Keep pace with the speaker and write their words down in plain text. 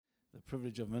the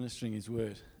privilege of ministering His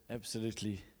Word.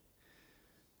 Absolutely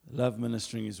love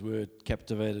ministering His Word,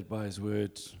 captivated by His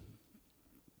Word,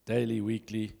 daily,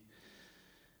 weekly,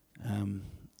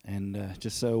 and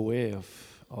just so aware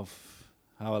of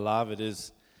how alive it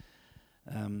is.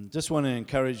 Just want to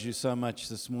encourage you so much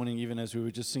this morning, even as we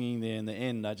were just singing there in the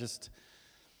end.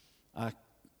 I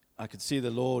could see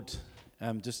the Lord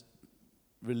just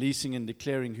releasing and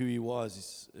declaring who He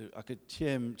was. I could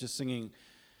hear Him just singing,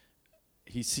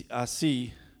 I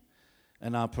see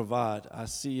and I provide. I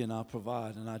see and I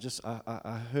provide. And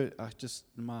I heard,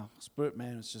 my spirit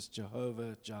man was just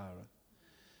Jehovah Jireh.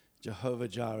 Jehovah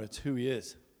Jireh, it's who He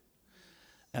is.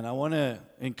 And I want to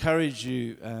encourage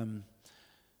you,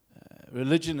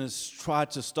 religion has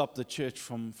tried to stop the church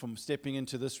from stepping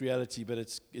into this reality, but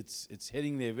it's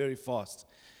heading there very fast.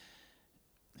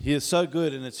 He is so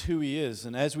good, and it's who He is.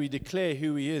 And as we declare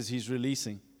who He is, He's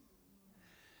releasing.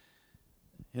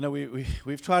 You know,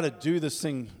 we've tried to do this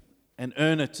thing and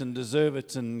earn it and deserve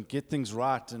it and get things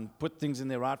right and put things in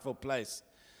their rightful place.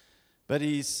 But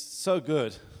He's so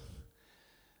good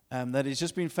that He's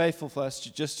just been faithful for us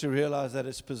to realize that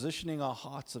it's positioning our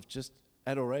hearts of just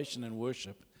adoration and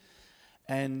worship.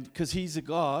 And because He's a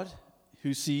God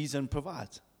who sees and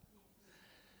provides.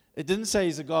 It didn't say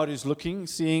He's a God who's looking,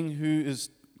 seeing who is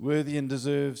worthy and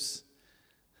deserves.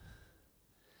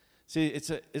 See,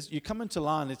 you come into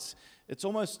line, it's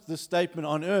almost the statement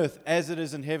on earth as it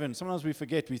is in heaven. Sometimes we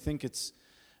forget, we think it's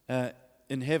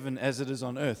in heaven as it is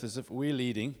on earth, as if we're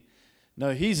leading.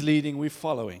 No, He's leading, we're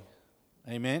following.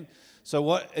 Amen?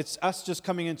 So it's us just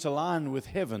coming into line with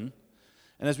heaven.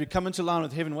 And as we come into line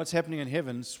with heaven, what's happening in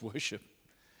heaven is worship.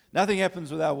 Nothing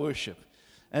happens without worship.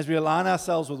 As we align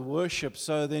ourselves with worship,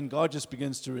 so then God just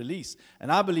begins to release. And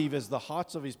I believe as the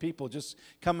hearts of His people just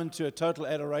come into a total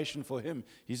adoration for Him,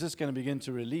 He's just going to begin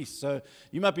to release. So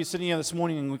you might be sitting here this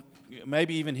morning and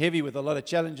maybe even heavy with a lot of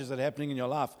challenges that are happening in your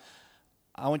life.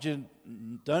 I want you to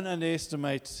don't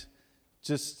underestimate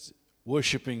just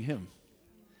worshiping Him.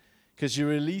 Because you're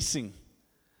releasing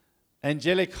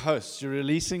angelic hosts, you're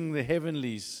releasing the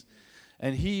heavenlies,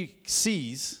 and He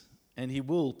sees and He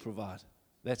will provide.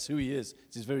 That's who He is.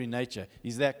 It's His very nature.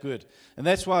 He's that good. And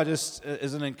that's why, just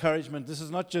as an encouragement, this is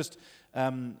not just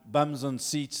bums on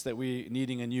seats that we're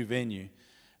needing a new venue.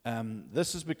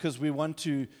 This is because we want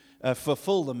to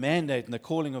fulfill the mandate and the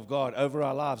calling of God over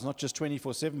our lives, not just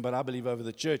 24/7, but I believe over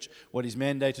the church, what He's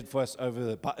mandated for us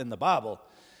in the Bible.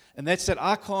 And that's that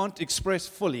I can't express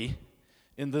fully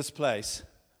in this place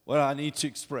what I need to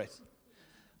express.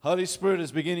 Holy Spirit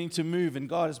is beginning to move, and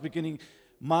God is beginning.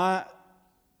 My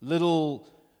little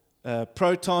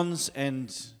protons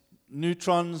and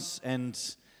neutrons and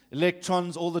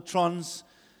electrons, all the trons,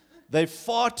 they're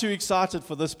far too excited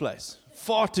for this place.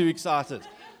 Far too excited.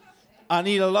 I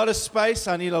need a lot of space.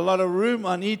 I need a lot of room.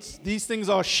 These things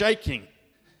are shaking.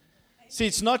 See,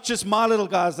 it's not just my little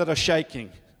guys that are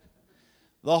shaking.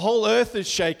 The whole earth is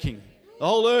shaking. The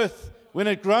whole earth, when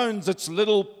it groans, it's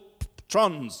little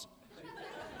trons.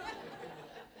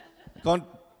 Can't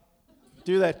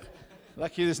do that.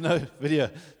 Lucky there's no video.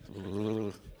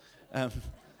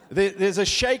 There's a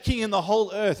shaking in the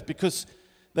whole earth because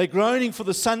they're groaning for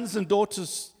the sons and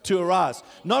daughters to arise.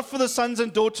 Not for the sons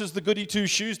and daughters, the goody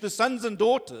two-shoes, the sons and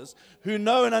daughters who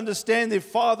know and understand their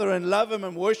Father and love Him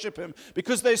and worship Him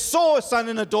because they saw a son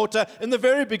and a daughter in the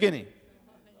very beginning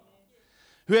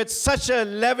who had such a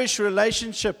lavish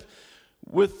relationship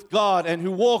with God and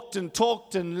who walked and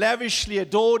talked and lavishly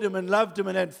adored Him and loved Him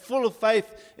and had full of faith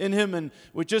in Him and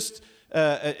were just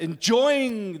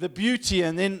enjoying the beauty.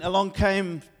 And then along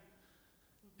came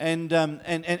and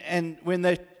when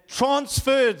they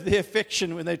transferred their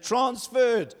affection, when they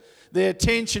transferred their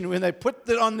attention, when they put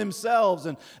it on themselves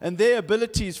and their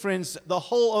abilities, friends, the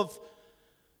whole of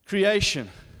creation.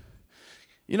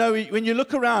 You know, when you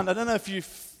look around, I don't know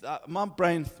if my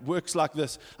brain works like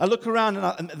this. I look around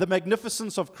and the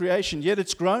magnificence of creation, yet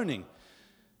it's groaning.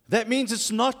 That means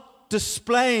it's not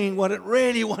displaying what it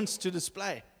really wants to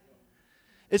display.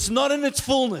 It's not in its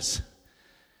fullness.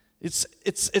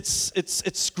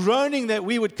 It's groaning that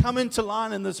we would come into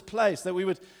line in this place, that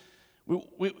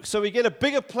so we get a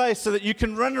bigger place so that you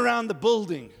can run around the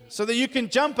building, so that you can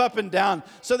jump up and down,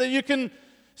 so that you can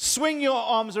swing your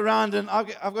arms around. And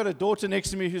I've got a daughter next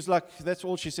to me who's like, that's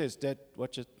all she says, Dad,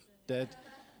 watch it, Dad,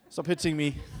 stop hitting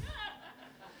me.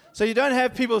 So you don't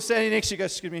have people standing next to you go,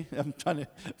 excuse me, I'm trying to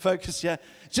focus here.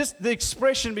 Just the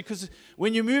expression, because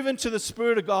when you move into the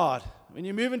Spirit of God, when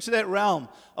you move into that realm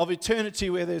of eternity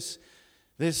where there's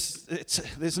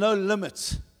no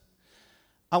limits,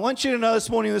 I want you to know this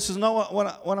morning, this is not what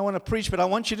I want to preach, but I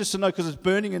want you just to know, because it's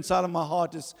burning inside of my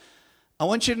heart, I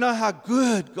want you to know how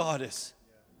good God is.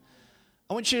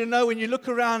 I want you to know when you look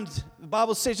around, the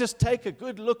Bible says just take a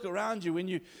good look around you. When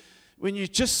you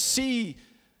just see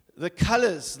the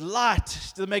colors, light,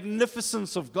 the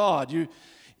magnificence of God.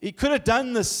 He could have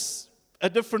done this a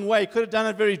different way. He could have done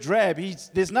it very drab.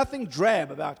 There's nothing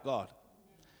drab about God.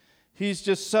 He's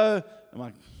just so... Am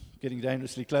I getting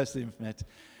dangerously close to him, Matt?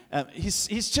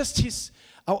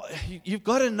 You've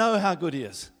got to know how good he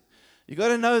is. You've got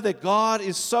to know that God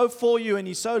is so for you and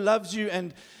he so loves you,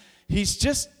 and he's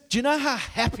just... Do you know how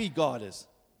happy God is?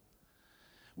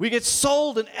 We get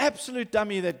sold an absolute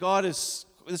dummy that God is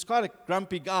quite a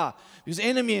grumpy guy. He's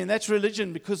enemy, and that's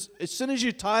religion, because as soon as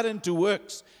you tie it into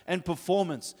works and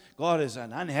performance, God is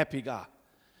an unhappy guy.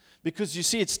 Because you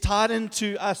see, it's tied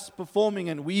into us performing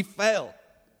and we fail.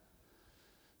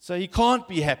 So he can't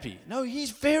be happy. No,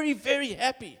 he's very, very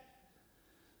happy.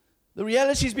 The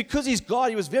reality is, because he's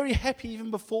God, he was very happy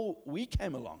even before we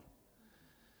came along.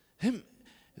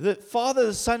 The Father,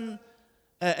 the Son,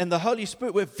 and the Holy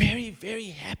Spirit were very, very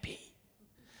happy.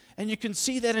 And you can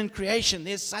see that in creation.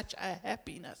 There's such a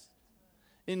happiness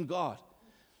in God.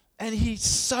 And he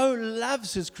so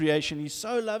loves his creation. He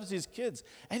so loves his kids.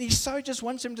 And he so just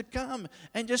wants them to come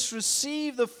and just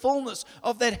receive the fullness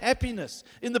of that happiness.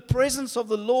 In the presence of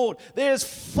the Lord, there's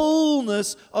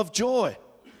fullness of joy.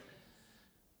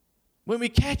 When we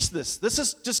catch this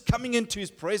is just coming into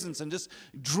his presence and just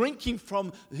drinking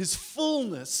from his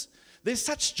fullness. There's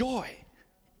such joy.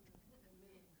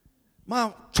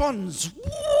 My trons,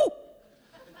 woo!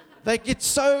 They get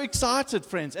so excited,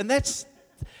 friends. And that's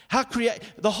how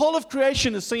the whole of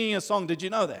creation is singing a song. Did you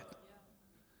know that?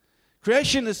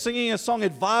 Creation is singing a song.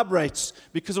 It vibrates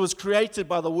because it was created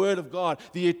by the Word of God,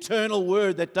 the eternal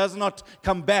Word that does not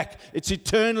come back. It's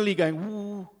eternally going,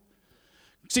 woo.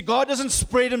 See, God doesn't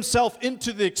spread himself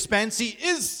into the expanse. He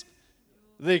is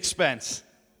the expanse.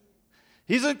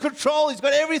 He's in control. He's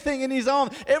got everything in his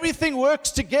arm. Everything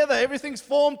works together. Everything's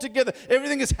formed together.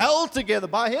 Everything is held together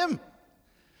by him,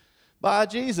 by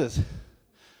Jesus.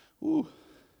 Ooh.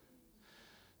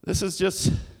 This is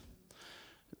just,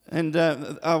 and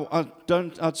I'll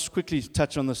just quickly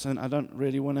touch on this, and I don't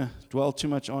really want to dwell too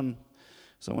much on,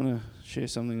 so I want to share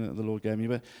something that the Lord gave me.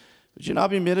 But I've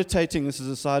been meditating. This is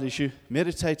a side issue.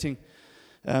 Meditating.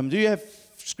 Do you have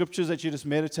scriptures that you just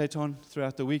meditate on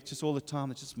throughout the week, just all the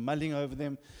time, just mulling over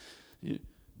them?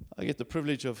 I get the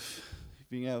privilege of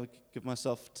being able to give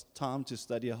myself time to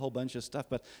study a whole bunch of stuff,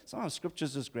 but sometimes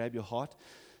scriptures just grab your heart,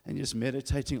 and you're just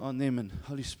meditating on them, and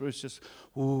Holy Spirit's just,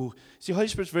 ooh. See, Holy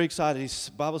Spirit's very excited.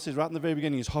 The Bible says right in the very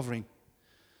beginning, he's hovering.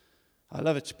 I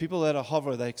love it. People that are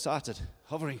hover, they're excited.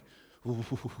 Hovering. Ooh.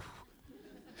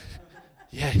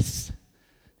 Yes.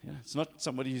 Yeah, it's not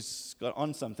somebody who's got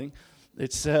on something.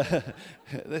 It's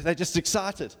they're just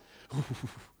excited.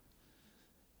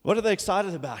 What are they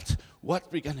excited about? What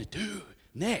we're going to do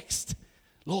next.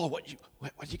 Lord, what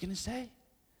are you going to say?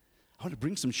 I want to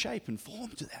bring some shape and form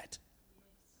to that.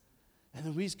 And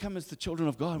then we just come as the children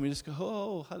of God, and we just go,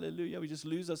 oh, hallelujah. We just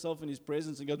lose ourselves in his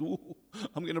presence and go, ooh,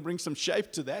 I'm going to bring some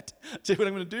shape to that. Tell you what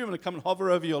I'm going to do. I'm going to come and hover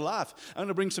over your life. I'm going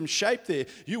to bring some shape there.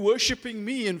 You're worshiping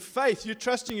me in faith. You're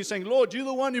trusting. You're saying, Lord, you're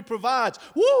the one who provides.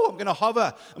 Woo, I'm going to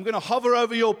hover. I'm going to hover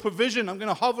over your provision. I'm going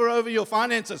to hover over your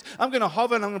finances. I'm going to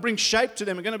hover, and I'm going to bring shape to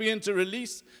them. I'm going to begin to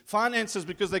release finances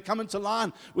because they come into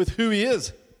line with who he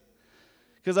is.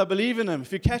 Because I believe in him.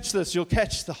 If you catch this, you'll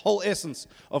catch the whole essence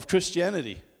of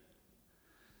Christianity.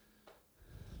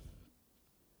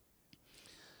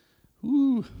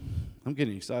 Ooh, I'm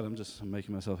getting excited. I'm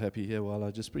making myself happy here while I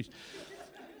just preach.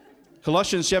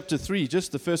 Colossians chapter 3,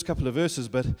 just the first couple of verses,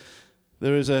 but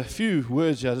there is a few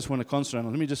words here I just want to concentrate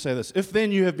on. Let me just say this. If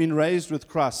then you have been raised with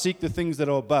Christ, seek the things that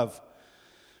are above,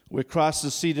 where Christ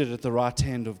is seated at the right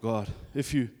hand of God.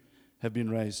 If you have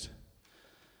been raised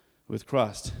with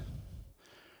Christ,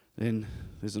 then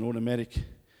there's an automatic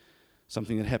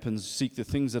something that happens. Seek the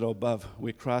things that are above,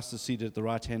 where Christ is seated at the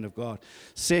right hand of God.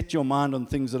 Set your mind on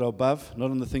things that are above,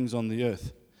 not on the things on the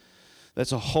earth.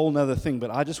 That's a whole nother thing,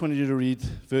 but I just wanted you to read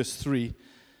verse 3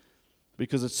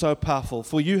 because it's so powerful.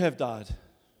 For you have died.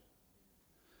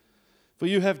 For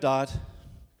you have died.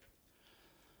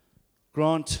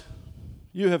 Grant,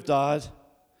 you have died.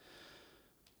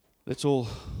 Let's all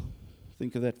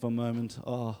think of that for a moment.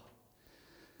 Oh.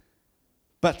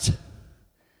 But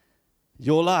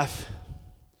your life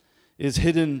is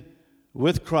hidden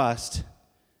with Christ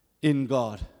in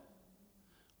God.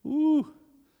 Ooh.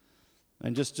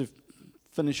 And just to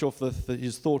finish off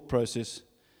his thought process,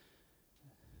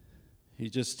 he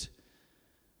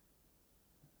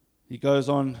goes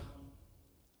on.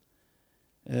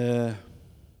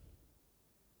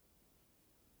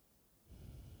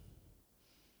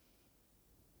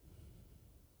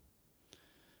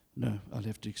 No, I'll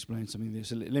have to explain something there.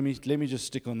 So let me just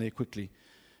stick on there quickly.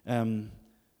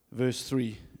 Verse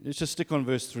 3. Let's just stick on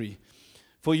verse 3.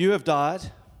 For you have died,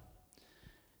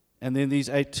 and then these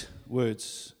 8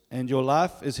 words, and your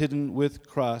life is hidden with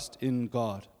Christ in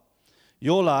God.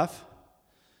 Your life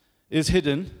is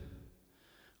hidden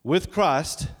with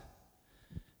Christ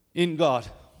in God.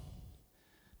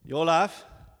 Your life,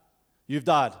 you've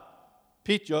died.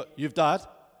 Pete, you've died.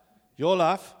 Your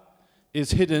life is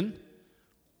hidden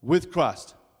with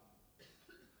Christ.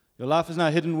 Your life is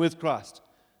now hidden with Christ,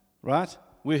 right?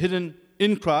 We're hidden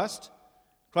in Christ,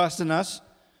 Christ in us,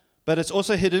 but it's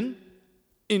also hidden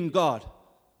in God.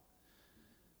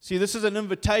 See, this is an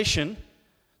invitation,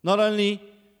 not only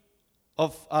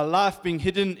of our life being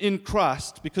hidden in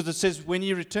Christ, because it says when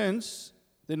He returns,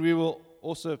 then we will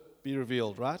also be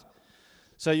revealed, right?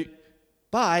 So you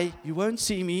won't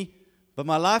see me, but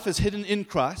my life is hidden in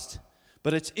Christ,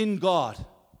 but it's in God.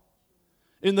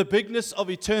 In the bigness of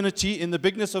eternity, in the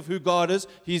bigness of who God is,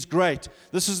 He's great.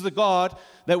 This is the God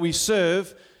that we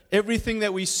serve. Everything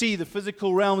that we see, the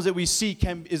physical realms that we see,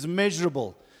 is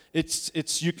measurable.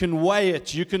 It's you can weigh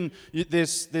it.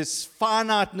 There's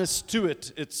finiteness to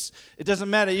it. It doesn't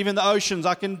matter. Even the oceans,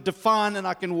 I can define and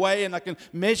I can weigh and I can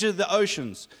measure the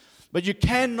oceans, but you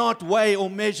cannot weigh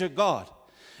or measure God.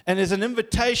 And there's an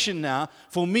invitation now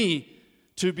for me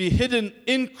to be hidden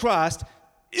in Christ,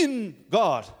 in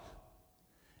God,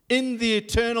 in the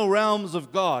eternal realms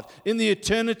of God, in the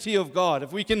eternity of God.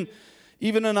 If we can,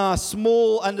 even in our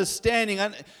small understanding,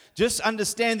 just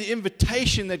understand the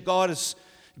invitation that God is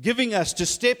giving us to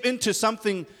step into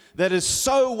something that is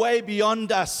so way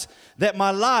beyond us, that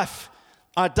my life,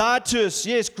 I died to us.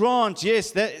 Yes, Grant,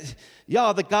 yes, the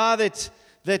guy that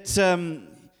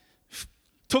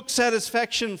took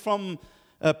satisfaction from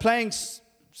playing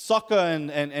soccer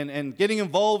and getting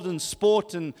involved in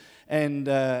sport and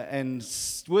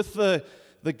with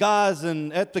the guys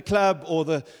and at the club, or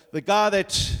the guy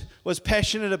that was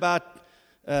passionate about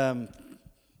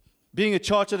being a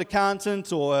chartered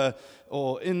accountant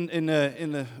or in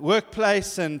the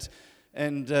workplace and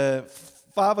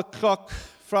 5 o'clock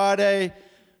Friday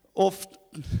off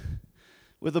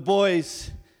with the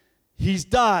boys. He's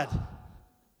died.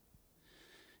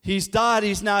 He's died.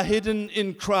 He's now hidden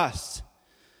in Christ.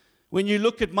 When you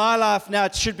look at my life now,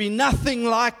 it should be nothing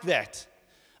like that.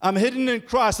 I'm hidden in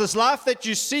Christ. This life that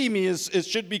you see me it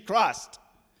should be Christ.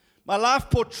 My life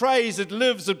portrays, it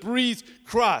lives, it breathes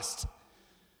Christ.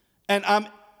 And I'm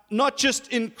not just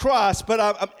in Christ, but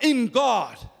I'm in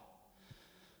God.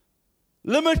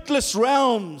 Limitless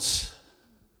realms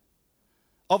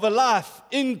of a life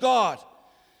in God.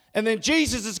 And then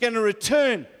Jesus is going to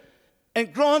return,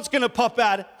 and Grant's going to pop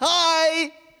out.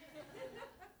 Hi!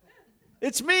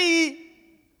 It's me.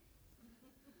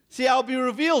 See, I'll be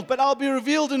revealed, but I'll be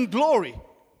revealed in glory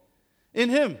in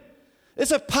Him.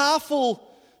 It's a powerful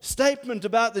statement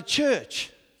about the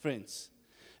church, friends.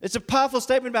 It's a powerful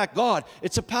statement about God.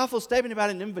 It's a powerful statement about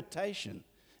an invitation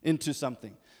into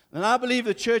something. And I believe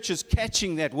the church is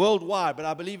catching that worldwide, but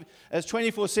I believe as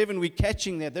 24/7 we're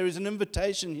catching that. There is an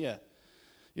invitation here.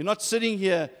 You're not sitting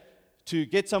here to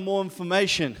get some more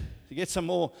information, to get some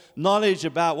more knowledge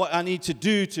about what I need to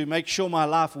do to make sure my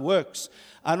life works.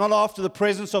 I'm not after the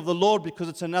presence of the Lord because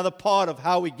it's another part of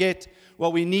how we get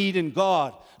what we need in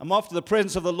God. I'm after the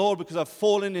presence of the Lord because I've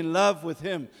fallen in love with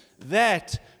Him.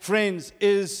 That, friends,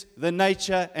 is the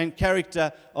nature and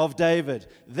character of David.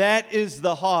 That is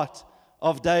the heart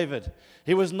of David.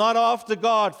 He was not after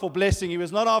God for blessing. He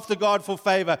was not after God for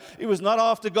favor. He was not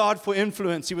after God for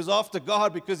influence. He was after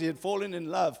God because he had fallen in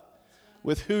love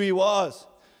with who he was,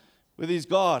 with his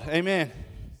God. Amen.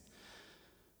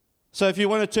 So if you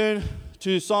want to turn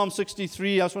to Psalm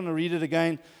 63, I just want to read it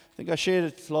again. I think I shared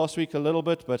it last week a little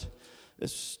bit, but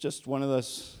it's just one of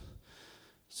those,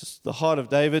 it's just the heart of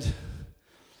David.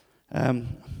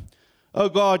 Oh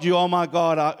God, you are my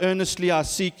God. I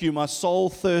seek you. My soul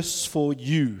thirsts for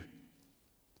you.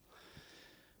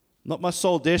 Not my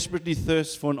soul desperately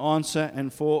thirsts for an answer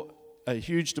and for a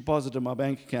huge deposit in my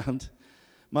bank account.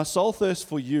 My soul thirsts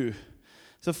for you.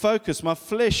 So focus. My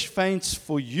flesh faints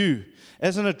for you,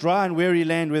 as in a dry and weary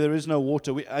land where there is no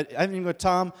water. I haven't even got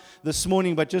time this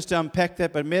morning, but just to unpack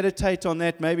that, but meditate on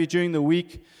that maybe during the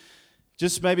week.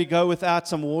 Just maybe go without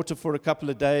some water for a couple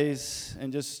of days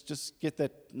and just get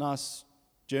that nice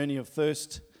journey of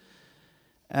thirst.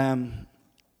 And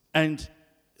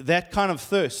that kind of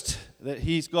thirst that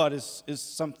he's got is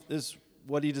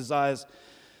what he desires.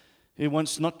 He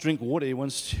wants not drink water, he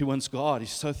wants God.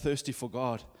 He's so thirsty for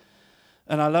God.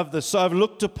 And I love this. So I've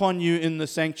looked upon you in the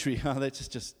sanctuary. Oh, that's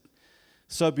just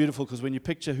so beautiful, because when you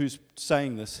picture who's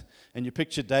saying this, and you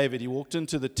picture David, he walked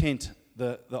into the tent,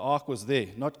 the ark was there,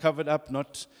 not covered up,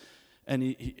 not.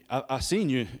 And I've seen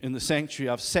you in the sanctuary.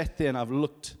 I've sat there and I've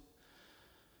looked.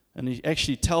 And he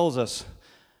actually tells us,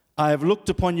 I have looked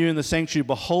upon you in the sanctuary,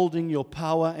 beholding your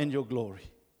power and your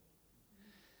glory.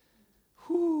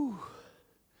 Whew.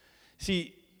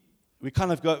 See, we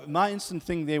kind of go, my instant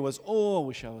thing there was, I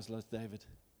wish I was like David.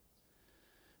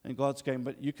 And God's going,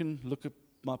 but you can look at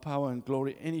my power and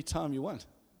glory anytime you want.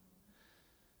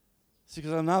 See,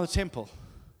 because I'm now the temple.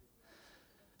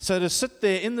 So to sit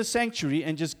there in the sanctuary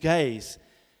and just gaze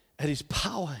at His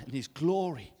power and His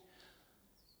glory.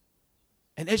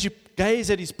 And as you gaze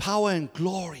at His power and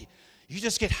glory, you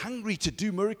just get hungry to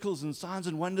do miracles and signs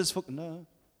and wonders. No,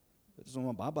 that's not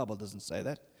what my Bible doesn't say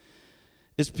that.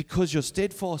 It's because your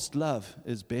steadfast love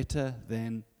is better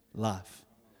than life.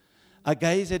 I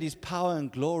gaze at His power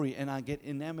and glory and I get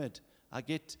enamored. I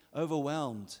get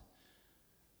overwhelmed.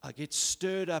 I get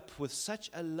stirred up with such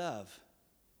a love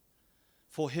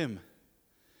for Him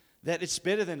that it's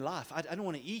better than life. I don't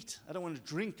want to eat. I don't want to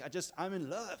drink. I'm in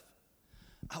love.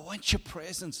 I want your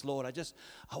presence, Lord.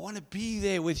 I want to be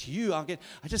there with you. I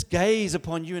just gaze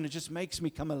upon you and it just makes me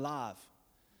come alive.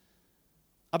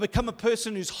 I become a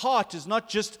person whose heart is not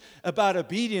just about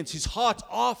obedience, whose heart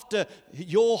after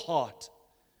your heart.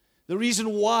 The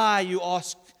reason why you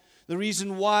ask, the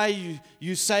reason why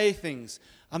you say things.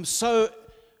 I'm so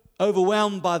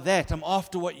overwhelmed by that. I'm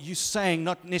after what you're saying,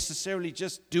 not necessarily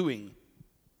just doing.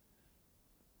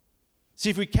 See,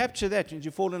 if we capture that and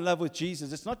you fall in love with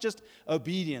Jesus, it's not just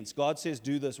obedience. God says,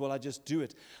 do this. Well, I just do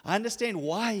it. I understand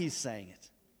why He's saying it.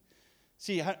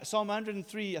 See, Psalm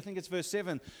 103, I think it's verse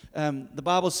 7, the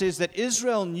Bible says that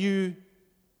Israel knew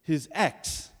His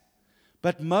acts,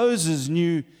 but Moses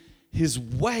knew His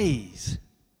ways.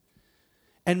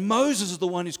 And Moses is the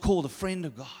one who's called a friend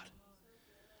of God.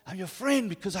 I'm your friend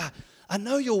because I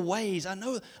know your ways. I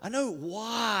know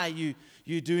why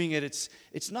you're doing it.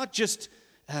 It's not just,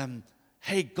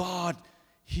 hey, God,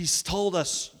 He's told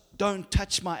us, don't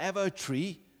touch my avo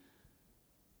tree.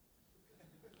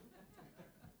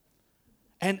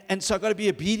 And so I've got to be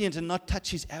obedient and not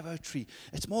touch His avo tree.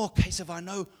 It's more a case of I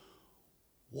know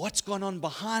what's gone on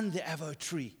behind the avo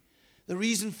tree, the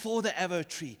reason for the avo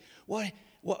tree,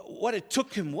 what it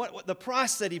took Him, what the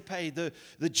price that He paid,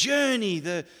 the journey,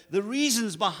 the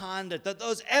reasons behind it, that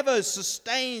those avos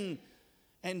sustain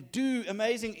and do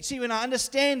amazing. See, when I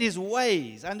understand His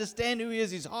ways, I understand who He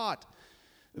is, His heart,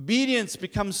 obedience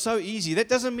becomes so easy. That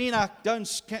doesn't mean I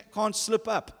can't slip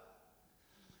up.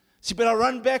 See, but I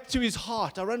run back to His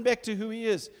heart. I run back to who He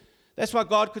is. That's why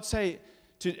God could say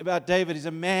about David, he's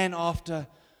a man after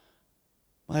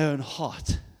my own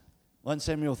heart. 1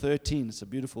 Samuel 13, it's a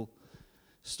beautiful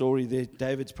story there.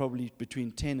 David's probably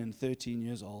between 10 and 13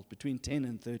 years old. Between 10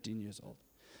 and 13 years old.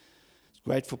 It's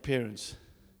great for parents.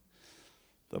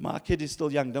 But my kid is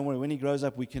still young. Don't worry. When he grows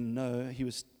up, we can know. He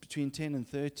was between 10 and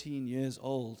 13 years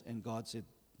old. And God said,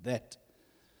 that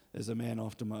is a man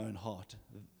after my own heart.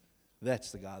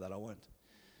 That's the guy that I want.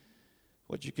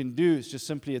 What you can do is just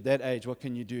simply at that age, what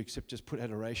can you do except just put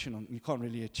adoration on? You can't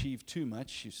really achieve too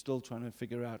much. You're still trying to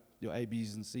figure out your A,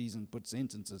 B's, and C's and put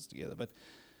sentences together. But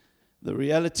the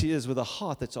reality is with a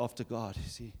heart that's after God, you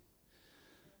see.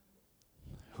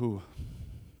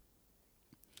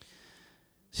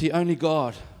 See, only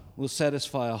God will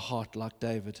satisfy a heart like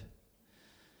David.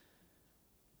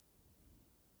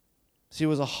 See, it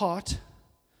was a heart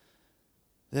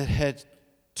that had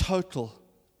total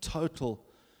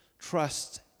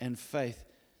trust and faith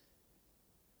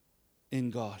in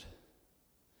God.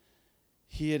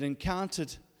 He had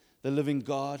encountered the living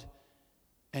God,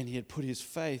 and he had put his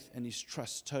faith and his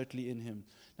trust totally in Him.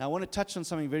 Now, I want to touch on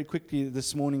something very quickly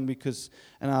this morning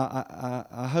and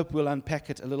I hope we'll unpack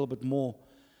it a little bit more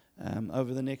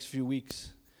over the next few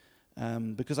weeks,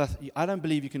 because I don't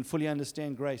believe you can fully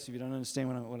understand grace if you don't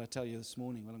understand what I tell you this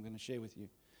morning, what I'm going to share with you.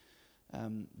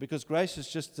 Because grace is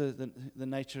just the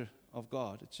nature of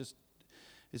God. It's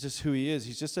just who He is.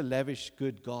 He's just a lavish,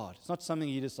 good God. It's not something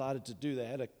He decided to do. They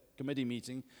had a committee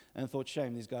meeting and thought,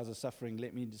 shame, these guys are suffering.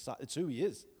 Let me decide. It's who He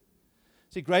is.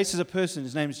 See, grace is a person.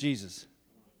 His name is Jesus.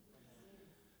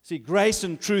 See, grace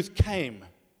and truth came.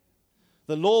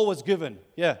 The law was given.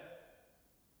 Yeah.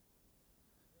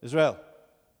 Israel,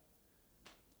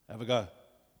 have a go.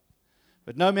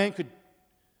 But no man could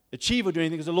achieve or do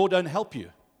anything because the law don't help you.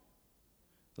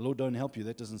 The Lord don't help you.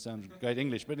 That doesn't sound great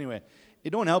English. But anyway,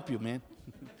 it don't help you, man.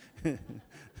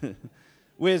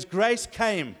 Whereas grace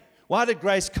came. Why did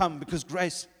grace come? Because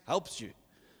grace helps you.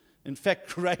 In fact,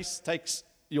 grace takes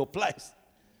your place.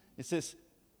 It says,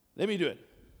 let me do it.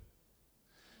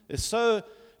 It's so,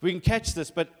 we can catch this,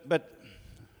 but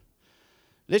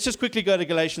Let's just quickly go to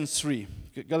Galatians 3.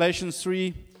 Galatians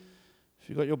 3, if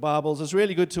you've got your Bibles, it's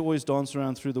really good to always dance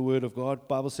around through the Word of God. The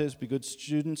Bible says be good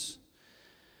students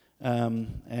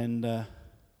and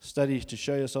study to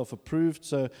show yourself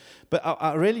approved. But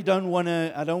I really don't want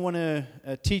to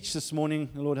teach this morning,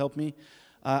 the Lord help me.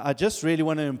 I just really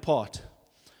want to impart.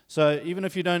 So even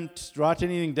if you don't write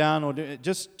anything down or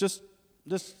just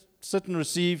sit and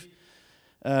receive,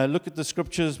 look at the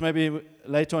scriptures. Maybe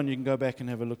later on you can go back and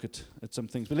have a look at some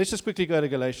things. But let's just quickly go to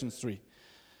Galatians 3.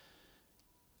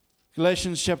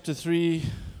 Galatians chapter 3.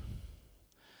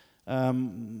 For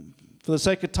the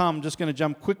sake of time, I'm just going to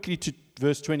jump quickly to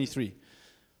verse 23.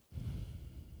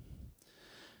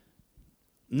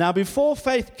 Now before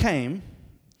faith came,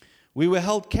 we were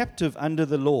held captive under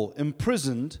the law,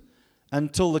 imprisoned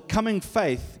until the coming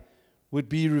faith would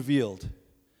be revealed.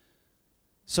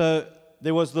 So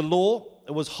there was the law,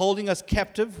 it was holding us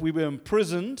captive, we were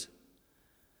imprisoned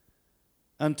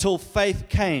until faith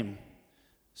came.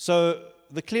 So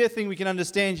the clear thing we can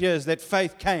understand here is that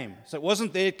faith came. So it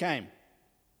wasn't there, it came.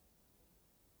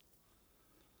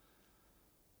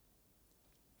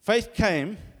 Faith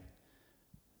came.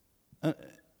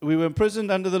 We were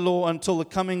imprisoned under the law until the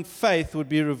coming faith would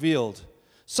be revealed.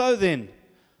 So then,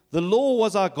 the law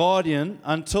was our guardian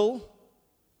until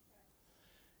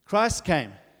Christ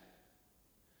came.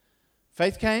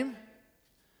 Faith came.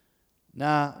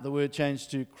 Now the word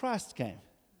changed to Christ came.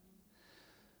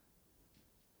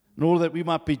 In order that we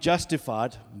might be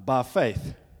justified by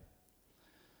faith.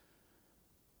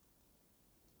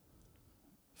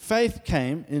 Faith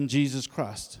came in Jesus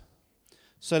Christ.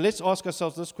 So let's ask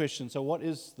ourselves this question. So what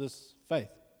is this faith?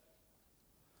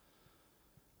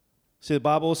 See, the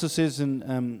Bible also says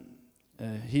in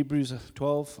Hebrews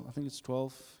 12, I think it's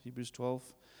 12, Hebrews 12,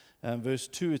 verse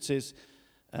 2, it says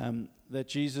that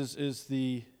Jesus is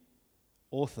the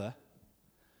author,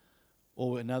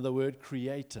 or another word,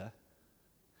 creator,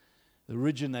 the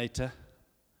originator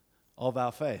of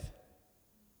our faith.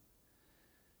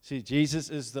 See, Jesus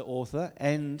is the author,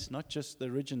 and not just the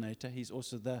originator, he's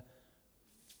also the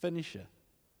finisher,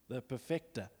 the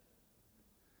perfecter.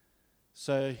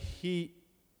 So he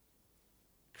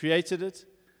created it,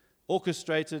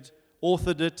 orchestrated,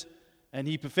 authored it, and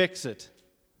he perfects it.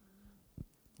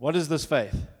 What is this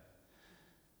faith?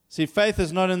 See, faith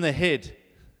is not in the head.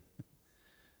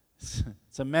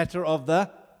 It's a matter of the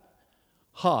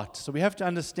heart. So we have to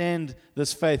understand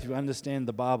this faith. We understand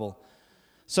the Bible.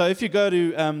 So if you go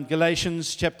to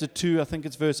Galatians chapter 2, I think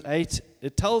it's verse 8,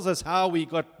 it tells us how we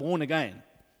got born again.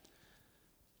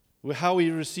 How we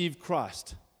received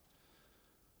Christ.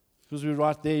 Because we're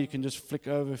right there, you can just flick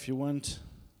over if you want.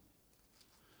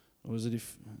 Or was it,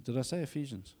 did I say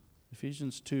Ephesians?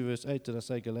 Ephesians 2 verse 8, did I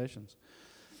say Galatians?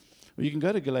 Well, you can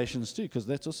go to Galatians 2 because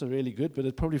that's also really good, but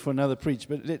it's probably for another preach.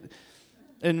 But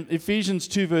in Ephesians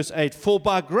 2 verse 8, for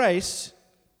by grace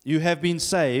you have been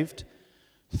saved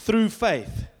through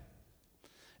faith.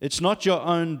 It's not your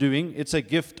own doing, it's a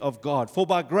gift of God. For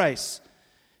by grace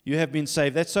you have been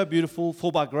saved. That's so beautiful.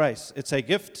 For by grace. It's a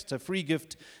gift. It's a free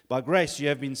gift. By grace you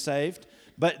have been saved.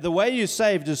 But the way you're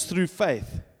saved is through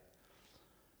faith.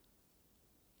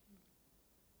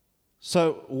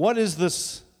 So what is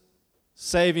this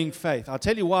saving faith? I'll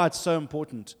tell you why it's so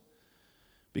important.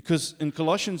 Because in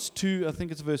Colossians 2, I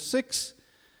think it's verse 6,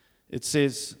 it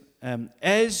says,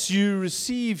 as you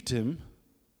received him,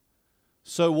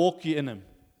 so walk ye in him.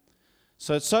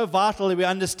 So it's so vital that we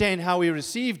understand how we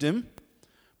received him.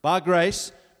 By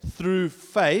grace, through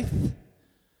faith,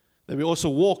 that we also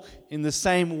walk in the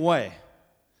same way.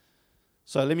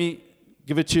 So let me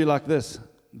give it to you like this.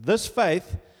 This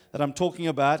faith that I'm talking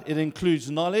about, it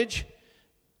includes knowledge,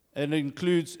 it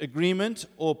includes agreement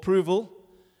or approval,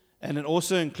 and it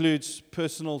also includes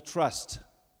personal trust.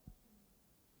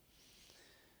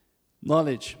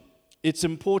 Knowledge. It's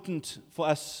important for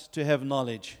us to have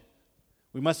knowledge.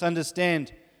 We must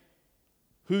understand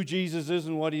who Jesus is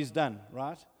and what he's done,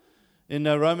 right? In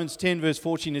Romans 10 verse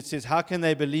 14 it says, how can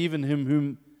they believe in him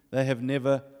whom they have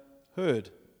never heard?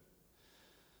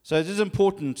 So it is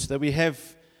important that we have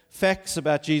facts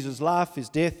about Jesus' life, his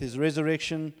death, his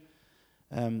resurrection,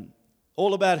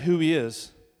 all about who he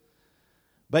is.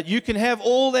 But you can have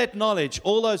all that knowledge,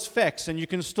 all those facts, and you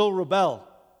can still rebel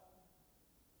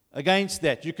against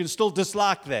that. You can still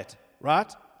dislike that, right?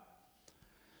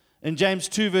 In James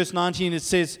 2 verse 19 it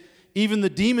says, even the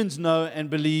demons know and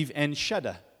believe and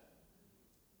shudder.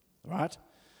 Right?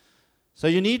 So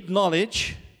you need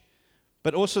knowledge,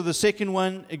 but also the second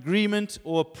one, agreement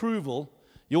or approval.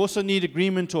 You also need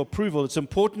agreement or approval. It's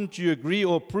important you agree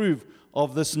or approve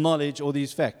of this knowledge or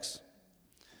these facts.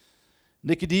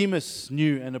 Nicodemus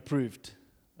knew and approved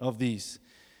of these.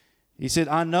 He said,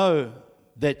 I know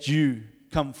that you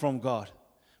come from God,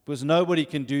 because nobody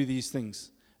can do these things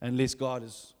unless God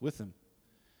is with him.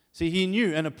 See, he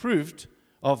knew and approved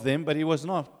of them, but he was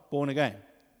not born again.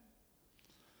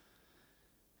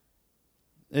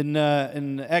 In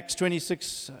Acts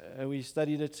 26, we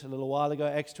studied it a little while ago,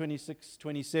 Acts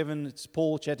 26:27, it's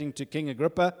Paul chatting to King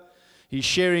Agrippa. He's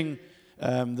sharing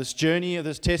this journey,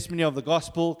 this testimony of the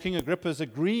gospel. King Agrippa is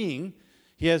agreeing.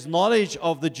 He has knowledge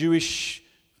of the Jewish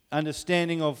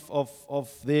understanding of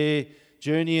their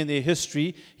journey and their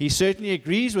history. He certainly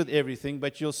agrees with everything,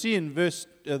 but you'll see in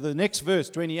the next verse,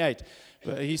 28,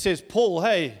 he says, Paul,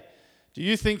 hey, do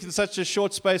you think in such a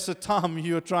short space of time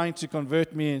you're trying to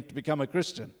convert me to become a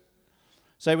Christian?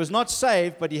 So he was not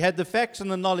saved, but he had the facts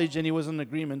and the knowledge, and he was in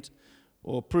agreement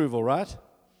or approval, right?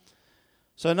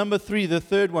 So number 3, the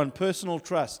third one, personal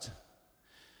trust.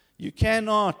 You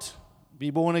cannot be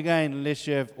born again unless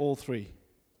you have all 3.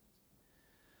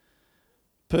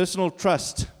 Personal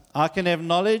trust. I can have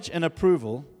knowledge and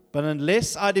approval, but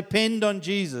unless I depend on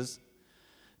Jesus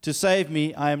to save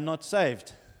me, I am not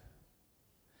saved.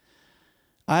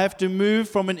 I have to move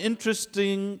from an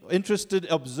interested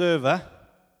observer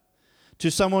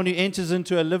to someone who enters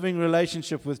into a living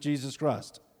relationship with Jesus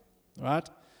Christ. Right?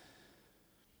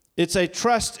 It's a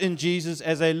trust in Jesus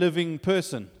as a living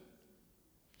person.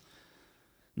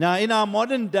 Now, in our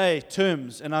modern day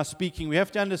terms and our speaking, we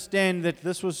have to understand that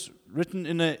this was written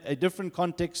in a different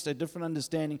context, a different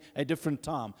understanding, a different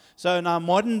time. So in our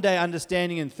modern day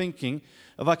understanding and thinking,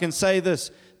 if I can say this,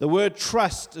 the word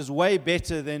trust is way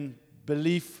better than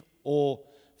belief or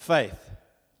faith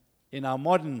in our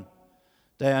modern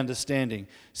day understanding.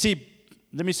 See,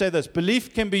 let me say this.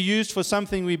 Belief can be used for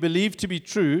something we believe to be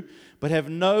true, but have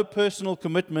no personal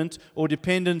commitment or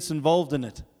dependence involved in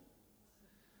it.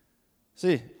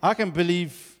 See, I can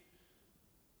believe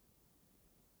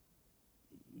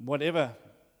whatever.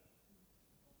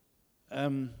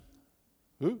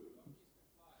 Who?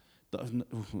 I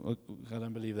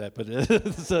don't believe that,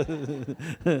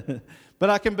 but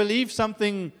I can believe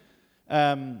something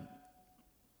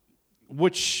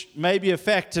which may be a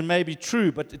fact and may be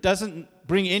true, but it doesn't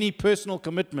bring any personal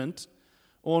commitment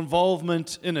or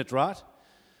involvement in it, right?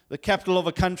 The capital of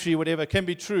a country, whatever, can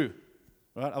be true,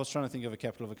 right? I was trying to think of a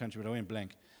capital of a country, but I went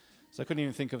blank. So I couldn't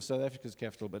even think of South Africa's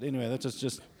capital, but anyway, that's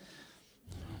just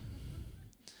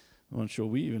I'm not sure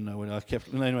we even know what our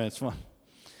capital. No, anyway, it's fine.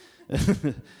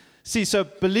 See, so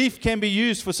belief can be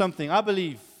used for something. I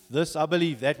believe this, I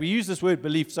believe that. We use this word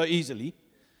belief so easily,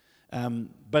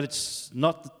 but it's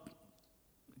not.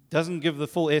 Doesn't give the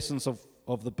full essence of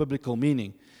the biblical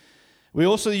meaning. We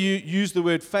also use the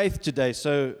word faith today,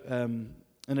 so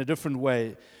in a different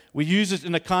way. We use it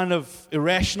in a kind of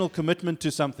irrational commitment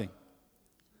to something,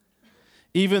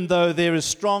 even though there is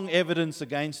strong evidence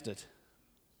against it.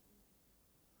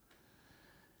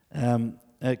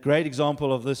 A great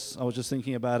example of this, I was just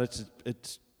thinking about it.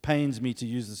 It pains me to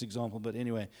use this example, but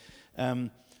anyway.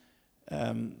 I'm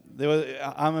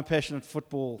a passionate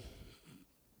football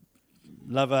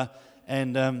lover,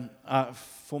 and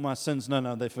for my sins,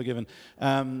 no, they're forgiven.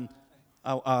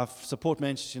 I support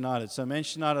Manchester United. So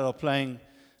Manchester United are playing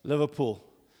Liverpool,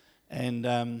 and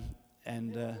I'll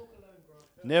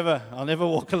never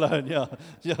walk alone. Yeah,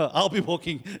 I'll be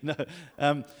walking. No.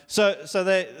 So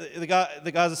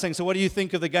the guys are saying, so what do you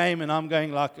think of the game? And I'm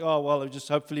going like, oh well, just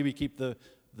hopefully we keep the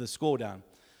score down.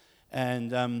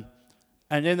 And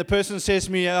then the person says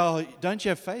to me, oh, don't you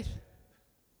have faith?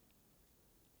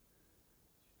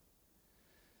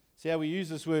 See how we use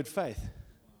this word faith?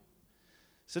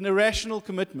 It's an irrational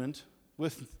commitment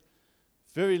with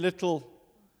very little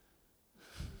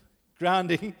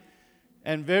grounding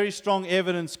and very strong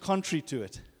evidence contrary to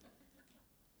it.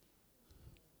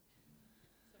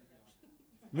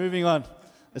 Moving on.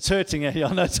 It's hurting. I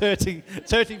know it's hurting.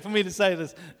 It's hurting for me to say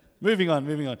this. Moving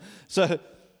on. So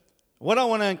what I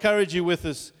want to encourage you with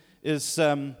is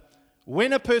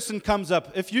when a person comes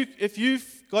up, if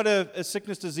you've got a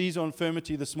sickness, disease, or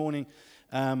infirmity this morning,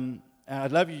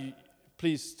 I'd love you,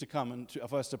 please, to come and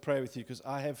for us to pray with you, because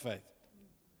I have faith.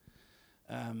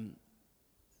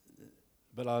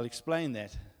 But I'll explain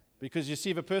that. Because you see,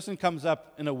 if a person comes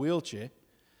up in a wheelchair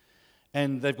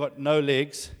and they've got no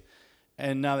legs,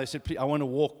 and now they said, I want to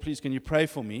walk, please, can you pray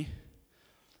for me?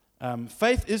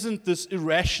 Faith isn't this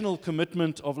irrational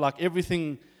commitment of like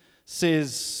everything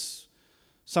says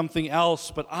something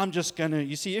else, but I'm just going to,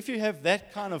 you see, if you have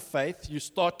that kind of faith, you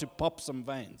start to pop some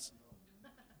veins.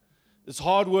 It's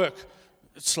hard work.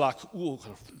 It's like, ooh,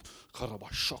 got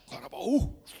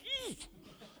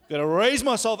to raise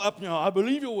myself up now. I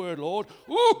believe your word, Lord.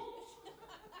 Ooh.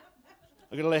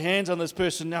 I got to lay hands on this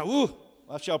person now. Ooh,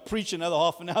 Actually, I'll preach another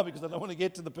half an hour because I don't want to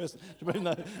get to the person.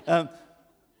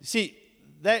 See,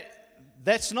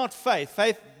 that's not faith.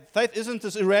 Faith isn't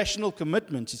this irrational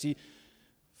commitment. You see,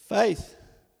 faith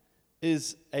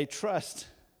is a trust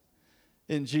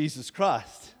in Jesus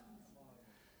Christ.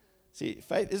 See,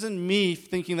 faith isn't me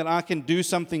thinking that I can do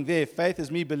something there. Faith is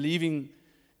me believing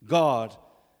God,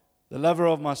 the lover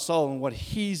of my soul, and what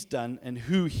He's done and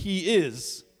who He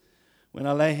is when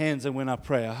I lay hands and when I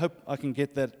pray. I hope I can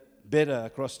get that better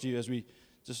across to you as we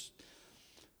just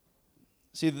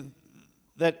see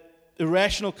that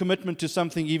irrational commitment to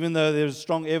something, even though there's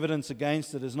strong evidence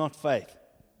against it, is not faith.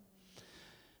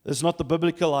 It's not the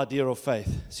biblical idea of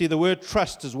faith. See, the word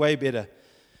trust is way better.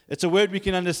 It's a word we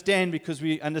can understand because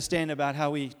we understand about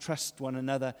how we trust one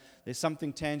another. There's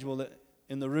something tangible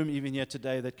in the room even here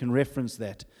today that can reference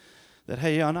that. That,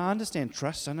 hey, yeah, I understand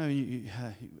trust. I know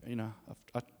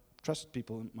I trust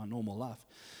people in my normal life.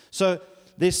 So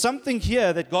there's something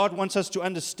here that God wants us to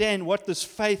understand what this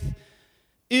faith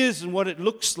is and what it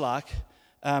looks like.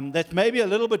 That may be a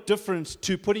little bit different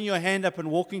to putting your hand up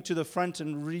and walking to the front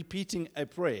and repeating a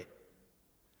prayer.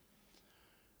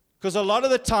 Because a lot of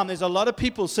the time, there's a lot of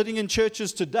people sitting in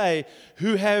churches today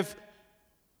who have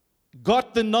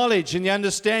got the knowledge and the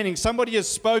understanding. Somebody has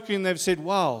spoken and they've said,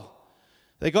 wow,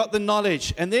 they got the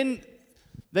knowledge. And then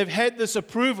they've had this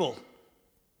approval.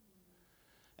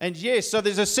 And yes, so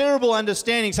there's a cerebral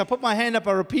understanding. So I put my hand up,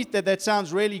 I repeat that. That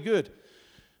sounds really good.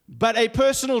 But a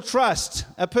personal trust,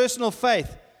 a personal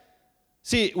faith.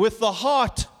 See, with the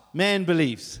heart, man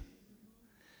believes.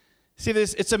 See,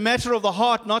 it's a matter of the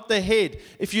heart, not the head.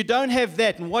 If you don't have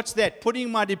that, and what's that?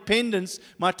 Putting my dependence,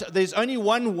 there's only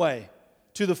one way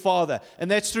to the Father,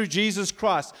 and that's through Jesus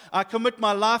Christ. I commit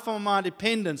my life on my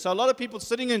dependence. So a lot of people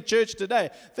sitting in church today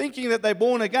thinking that they're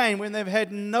born again when they've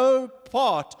had no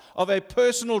part of a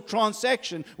personal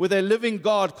transaction with a living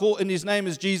God called, and His name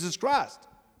is Jesus Christ.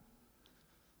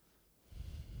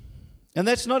 And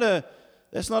that's not a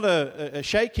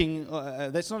shaking,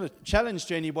 that's not a challenge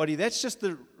to anybody. That's just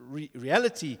the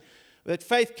reality that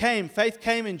faith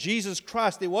came in Jesus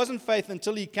Christ. There wasn't faith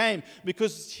until He came,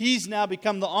 because He's now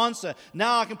become the answer.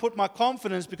 Now I can put my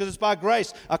confidence, because it's by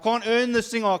grace. I can't earn this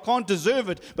thing, or I can't deserve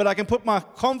it, but I can put my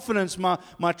confidence, my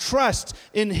trust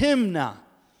in Him now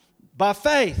by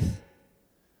faith.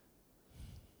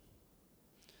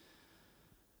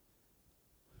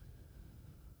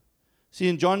 See,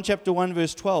 in John chapter 1,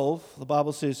 verse 12, the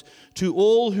Bible says, to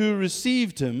all who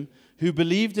received Him, who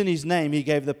believed in His name, He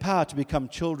gave the power to become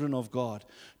children of God.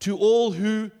 To all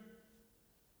who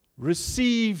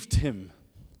received Him.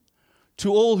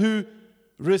 To all who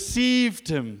received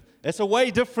Him. That's a way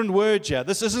different word here.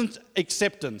 This isn't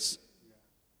acceptance.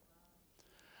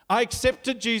 I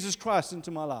accepted Jesus Christ into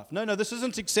my life. No, this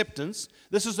isn't acceptance.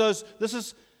 This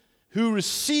is who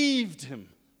received Him.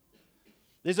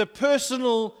 There's a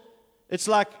personal, it's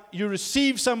like you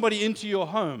receive somebody into your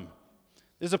home.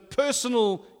 There's a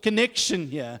personal connection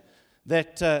here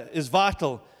that is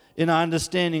vital in our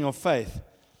understanding of faith.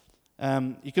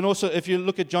 You can also, if you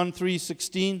look at John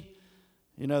 3:16,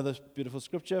 you know this beautiful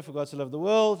scripture, for God so loved the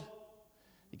world,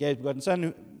 He gave begotten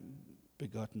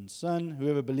Son,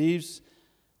 whoever believes.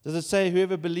 Does it say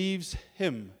whoever believes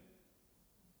Him?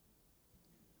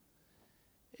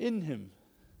 In Him.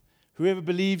 Whoever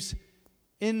believes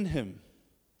in Him.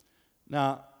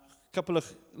 Now, a couple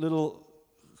of little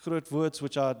groot words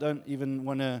which I don't even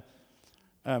want to,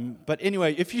 but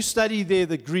anyway, if you study there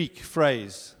the Greek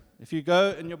phrase, if you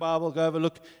go in your Bible, go have a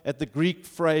look at the Greek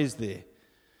phrase there.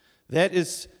 That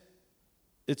is,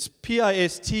 it's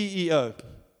P-I-S-T-E-O,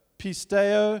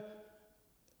 pisteo,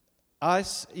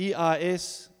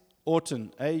 E-I-S,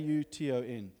 auton,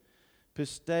 A-U-T-O-N,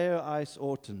 pisteo eis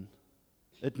auton.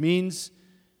 It means,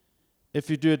 if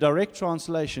you do a direct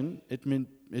translation, it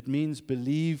means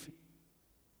believe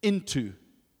into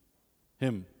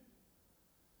Him.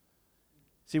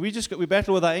 See, we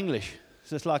battle with our English.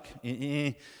 So it's like,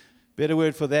 better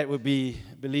word for that would be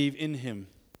believe in Him.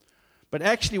 But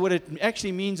actually, what it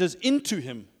actually means is into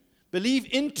Him. Believe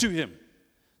into Him.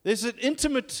 There's an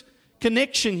intimate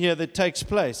connection here that takes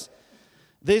place.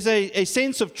 There's a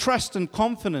sense of trust and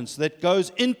confidence that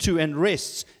goes into and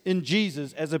rests in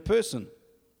Jesus as a person.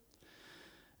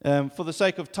 For the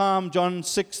sake of time, John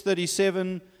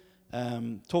 6:37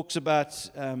 talks about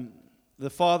the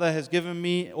Father has given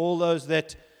me all those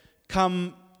that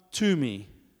come to me,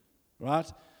 right?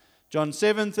 John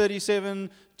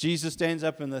 7:37, Jesus stands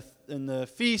up in the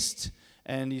feast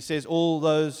and He says, all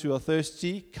those who are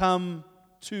thirsty, come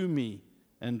to me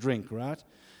and drink, right?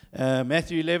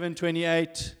 Matthew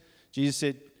 11:28, Jesus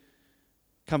said,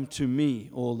 come to me,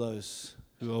 all those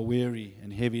who are weary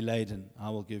and heavy laden,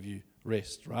 I will give you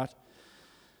rest, right?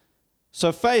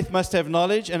 So faith must have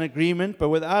knowledge and agreement, but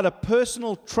without a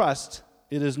personal trust,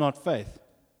 it is not faith.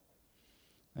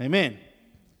 Amen.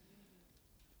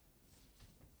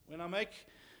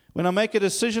 When I make a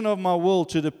decision of my will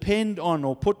to depend on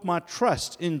or put my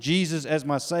trust in Jesus as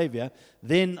my Savior,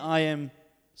 then I am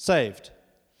saved.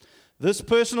 This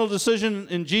personal decision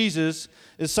in Jesus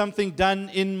is something done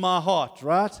in my heart,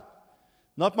 right?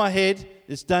 Not my head,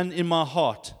 it's done in my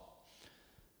heart.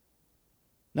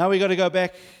 Now we've got to go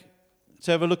back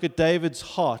to have a look at David's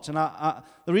heart. And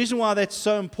the reason why that's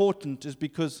so important is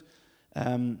because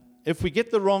if we get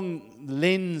the wrong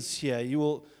lens here, you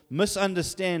will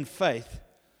misunderstand faith,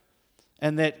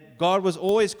 and that God was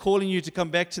always calling you to come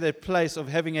back to that place of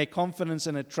having a confidence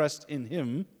and a trust in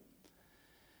Him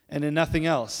and in nothing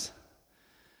else.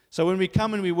 So when we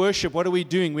come and we worship, what are we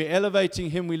doing? We're elevating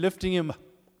Him, we're lifting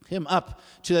Him up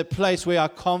to that place where our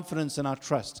confidence and our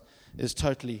trust is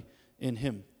totally in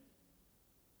Him.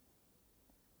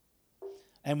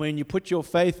 And when you put your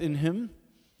faith in Him,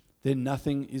 then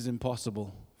nothing is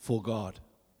impossible for God.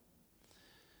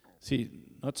 See,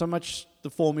 not so much the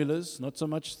formulas, not so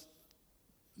much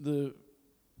the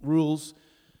rules,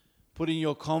 putting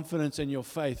your confidence and your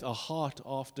faith, a heart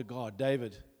after God.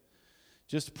 David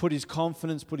just put his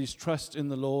confidence, put his trust in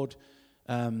the Lord.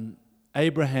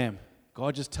 Abraham,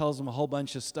 God just tells him a whole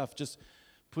bunch of stuff, just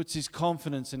puts his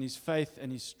confidence and his faith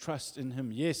and his trust in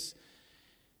Him. Yes,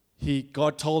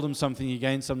 God told him something, he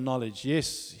gained some knowledge.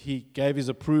 Yes, he gave his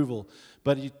approval,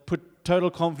 but he put total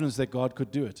confidence that God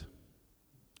could do it.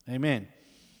 Amen.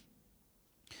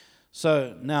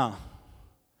 So now,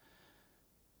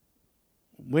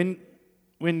 when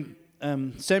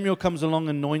Samuel comes along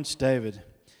and anoints David,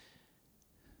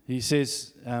 he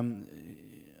says,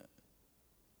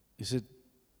 he said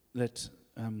that,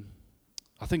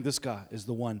 I think this guy is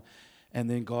the one. And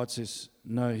then God says,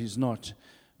 no, he's not.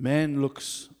 Man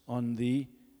looks on the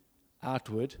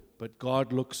outward, but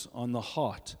God looks on the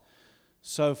heart.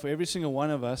 So for every single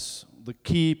one of us, the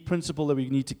key principle that we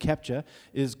need to capture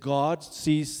is God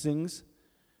sees things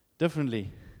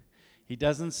differently. He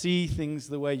doesn't see things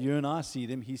the way you and I see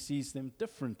them. He sees them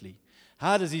differently.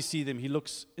 How does He see them? He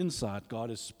looks inside. God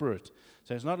is spirit.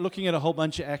 So He's not looking at a whole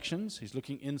bunch of actions. He's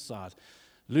looking inside.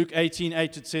 Luke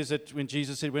 18:8, it says that when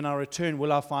Jesus said, when I return,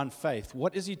 will I find faith?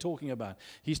 What is He talking about?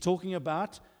 He's talking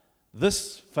about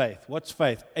this faith. What's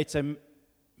faith? It's a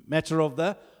matter of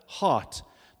the heart.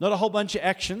 Not a whole bunch of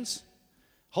actions.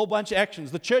 Whole bunch of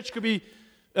actions. The church could be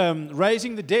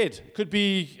raising the dead, could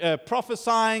be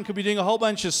prophesying, could be doing a whole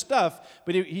bunch of stuff,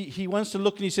 but he wants to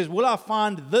look and he says, will I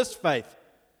find this faith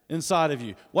inside of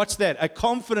you? What's that? A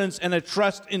confidence and a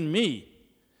trust in me.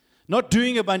 Not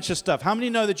doing a bunch of stuff. How many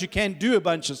know that you can do a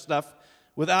bunch of stuff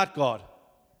without God?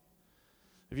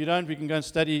 If you don't, we can go and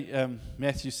study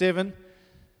Matthew 7.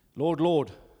 Lord, Lord,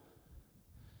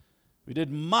 we did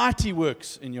mighty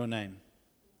works in your name.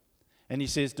 And He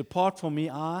says, depart from me,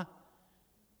 I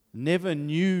never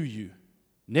knew you.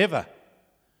 Never.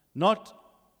 Not,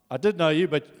 I did know you,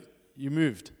 but you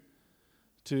moved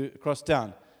to across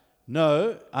town.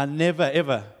 No, I never,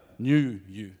 ever knew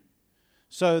you.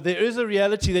 So there is a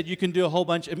reality that you can do a whole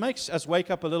bunch. It makes us wake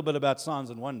up a little bit about signs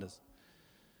and wonders.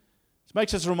 It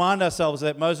makes us remind ourselves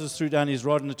that Moses threw down his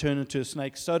rod and it turned into a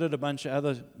snake. So did a bunch of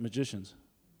other magicians.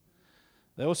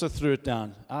 They also threw it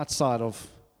down outside of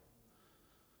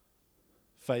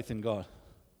faith in God.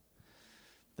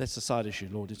 That's a side issue,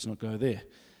 Lord. Let's not go there.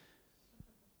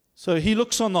 So He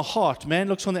looks on the heart. Man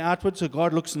looks on the outward, so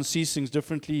God looks and sees things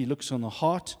differently. He looks on the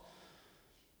heart.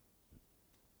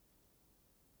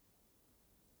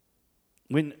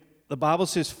 When the Bible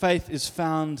says faith is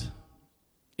found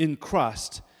in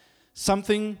Christ,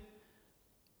 something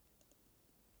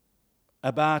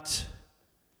about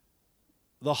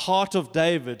the heart of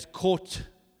David caught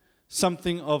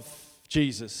something of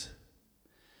Jesus.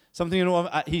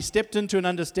 He stepped into an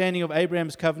understanding of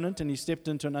Abraham's covenant, and he stepped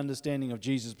into an understanding of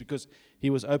Jesus because he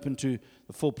was open to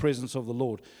the full presence of the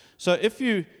Lord. So if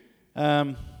you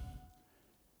want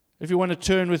to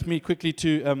turn with me quickly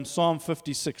to Psalm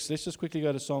 56. Let's just quickly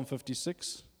go to Psalm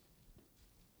 56.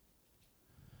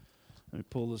 Let me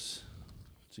pull this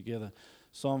together.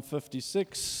 Psalm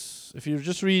 56. If you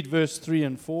just read verse 3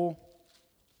 and 4.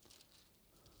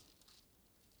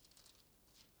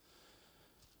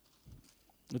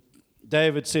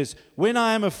 David says, when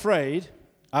I am afraid,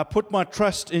 I put my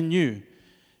trust in you.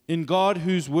 In God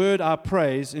whose word I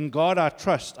praise, in God I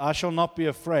trust, I shall not be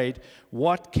afraid.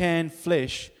 What can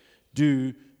flesh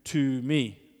do to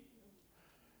me?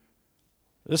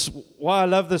 This, why I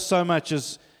love this so much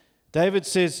is David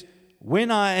says,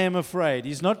 when I am afraid.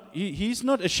 He's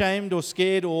not ashamed or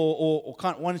scared or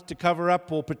can't want to cover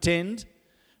up or pretend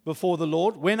before the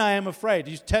Lord. When I am afraid,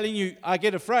 he's telling you, I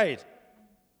get afraid.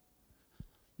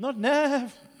 Not,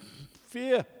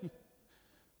 fear.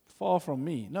 Far from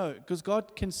me. No, because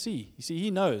God can see. You see, he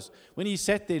knows. When he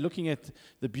sat there looking at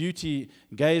the beauty,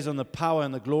 gaze on the power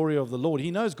and the glory of the Lord,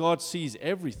 he knows God sees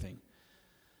everything.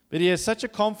 But he has such a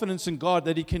confidence in God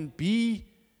that he can be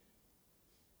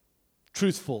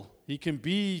truthful. He can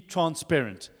be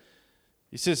transparent.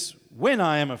 He says, when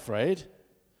I am afraid,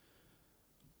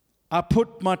 I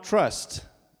put my trust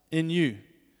in you.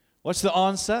 What's the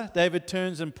answer? David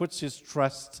turns and puts his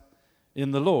trust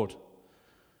in the Lord.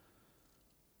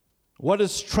 What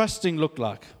does trusting look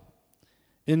like?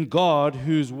 In God,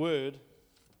 whose word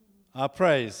I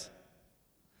praise.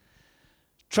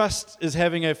 Trust is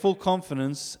having a full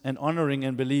confidence and honoring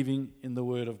and believing in the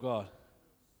word of God.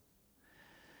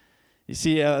 You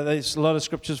see, there's a lot of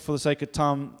scriptures for the sake of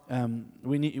time.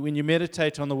 When you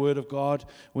meditate on the word of God,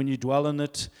 when you dwell in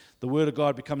it, the word of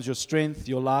God becomes your strength,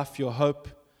 your life, your hope.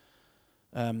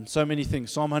 So many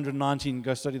things. Psalm 119,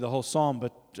 go study the whole psalm,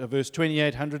 but verse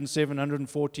 28, 107,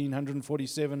 114,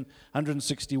 147,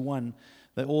 161,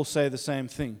 they all say the same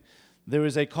thing. There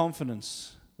is a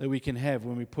confidence that we can have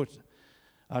when we put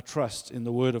our trust in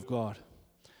the word of God.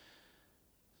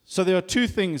 So there are two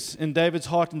things in David's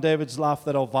heart and David's life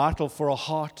that are vital for a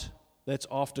heart that's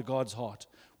after God's heart,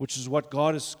 which is what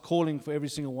God is calling for every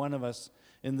single one of us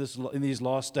in these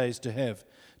last days to have.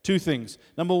 Two things.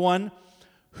 Number one,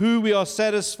 who we are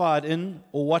satisfied in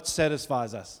or what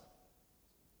satisfies us.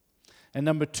 And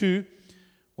number two,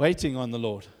 waiting on the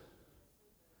Lord.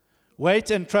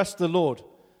 Wait and trust the Lord.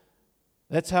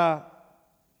 That's how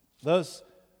those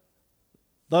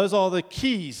are the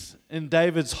keys in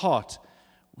David's heart.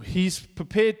 He's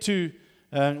prepared to,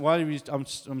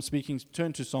 I'm speaking,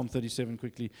 turn to Psalm 37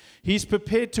 quickly. He's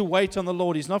prepared to wait on the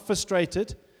Lord. He's not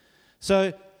frustrated.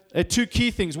 So two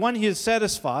key things. One, he is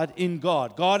satisfied in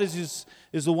God. God is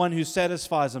the one who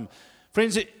satisfies him.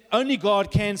 Friends, only God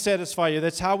can satisfy you.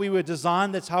 That's how we were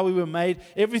designed. That's how we were made.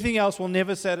 Everything else will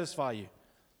never satisfy you.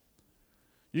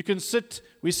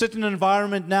 We sit in an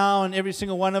environment now, and every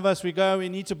single one of us, we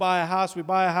need to buy a house. We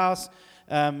buy a house,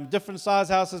 different size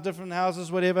houses, different houses,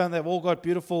 whatever, and they've all got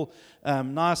beautiful,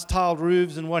 nice tiled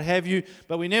roofs and what have you,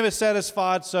 but we're never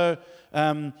satisfied. So,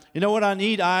 you know what I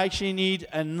need? I actually need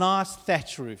a nice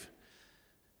thatch roof.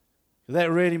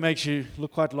 That really makes you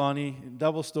look quite Lonnie.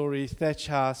 Double-story thatch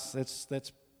house,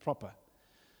 that's proper.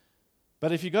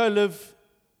 But if you go live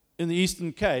in the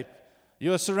Eastern Cape,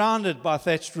 you are surrounded by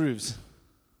thatched roofs.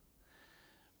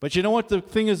 But you know what the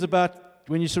thing is about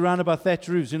when you're surrounded by thatched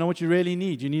roofs? You know what you really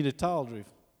need? You need a tiled roof.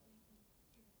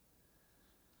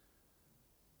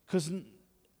 Because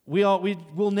we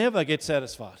will never get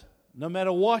satisfied, no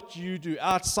matter what you do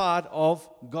outside of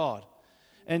God.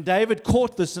 And David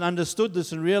caught this and understood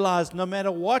this and realized no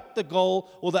matter what the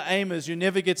goal or the aim is, you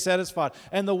never get satisfied.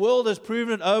 And the world has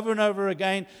proven it over and over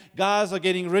again. Guys are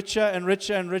getting richer and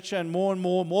richer and richer and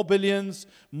more billions,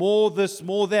 more this,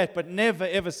 more that, but never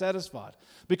ever satisfied.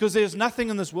 Because there's nothing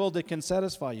in this world that can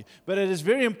satisfy you. But it is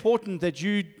very important that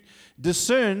you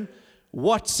discern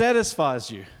what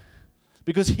satisfies you.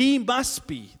 Because He must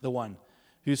be the one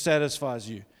who satisfies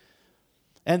you.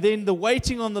 And then the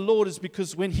waiting on the Lord is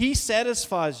because when He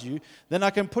satisfies you, then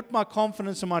I can put my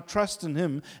confidence and my trust in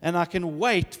Him, and I can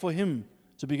wait for Him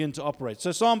to begin to operate.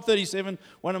 So Psalm 37,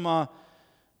 one of my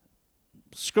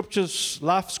scriptures,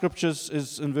 life scriptures,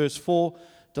 is in verse 4.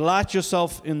 Delight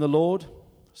yourself in the Lord.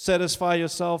 Satisfy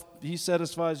yourself. He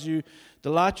satisfies you.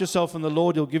 Delight yourself in the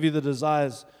Lord. He'll give you the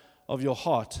desires of your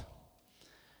heart.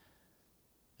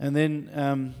 And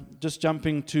then just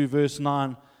jumping to verse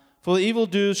 9. For the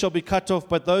evildoers shall be cut off,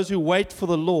 but those who wait for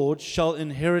the Lord shall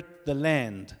inherit the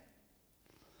land.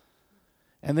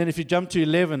 And then if you jump to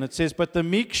 11, it says, but the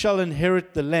meek shall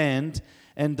inherit the land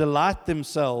and delight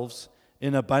themselves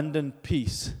in abundant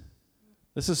peace.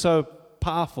 This is so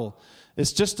powerful.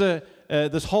 It's just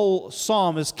this whole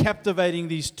psalm is captivating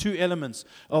these two elements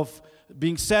of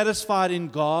being satisfied in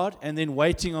God and then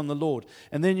waiting on the Lord.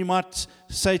 And then you might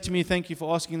say to me, thank you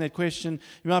for asking that question.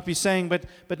 You might be saying,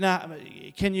 but now,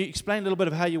 can you explain a little bit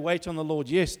of how you wait on the Lord?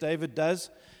 Yes, David does.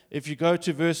 If you go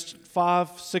to verse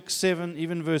 5, 6, 7,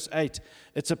 even verse 8,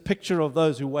 it's a picture of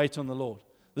those who wait on the Lord.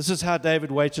 This is how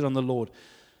David waited on the Lord.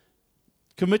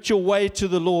 Commit your way to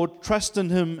the Lord, trust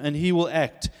in Him, and He will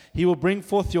act. He will bring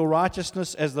forth your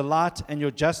righteousness as the light and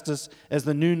your justice as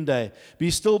the noonday.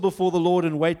 Be still before the Lord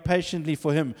and wait patiently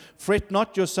for Him. Fret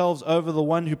not yourselves over the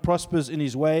one who prospers in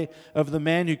his way, over the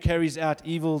man who carries out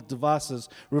evil devices.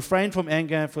 Refrain from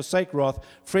anger and forsake wrath.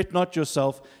 Fret not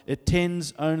yourself, it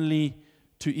tends only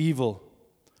to evil.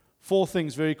 4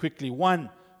 things very quickly. 1,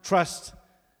 trust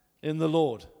in the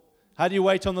Lord. How do you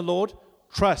wait on the Lord?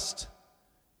 Trust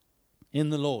in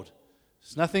the Lord.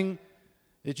 There's nothing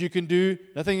that you can do,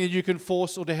 nothing that you can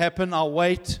force or to happen. I'll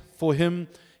wait for Him.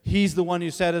 He's the one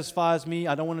who satisfies me.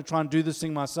 I don't want to try and do this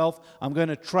thing myself. I'm going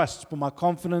to trust, put my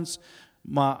confidence,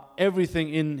 my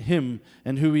everything in Him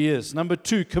and who He is. Number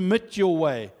 2, commit your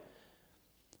way.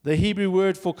 The Hebrew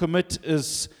word for commit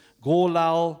is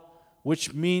golal,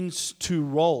 which means to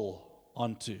roll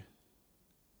onto.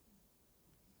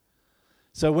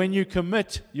 So when you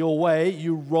commit your way,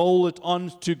 you roll it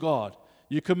on to God.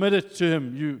 You commit it to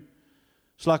Him.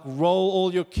 It's like roll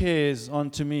all your cares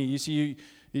onto me. You see,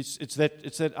 it's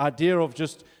that idea of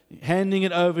just handing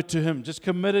it over to Him. Just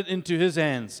commit it into His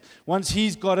hands. Once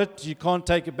He's got it, you can't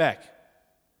take it back.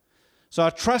 So I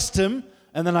trust Him,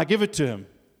 and then I give it to Him.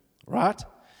 Right?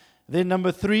 Then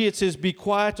number 3, it says, be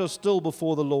quiet or still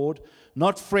before the Lord,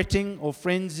 not fretting or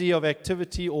frenzy of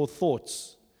activity or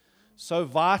thoughts. So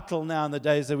vital now in the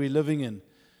days that we're living in.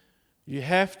 You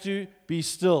have to be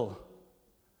still.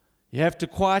 You have to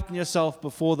quieten yourself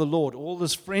before the Lord. All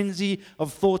this frenzy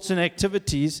of thoughts and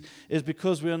activities is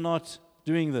because we are not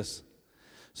doing this.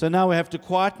 So now we have to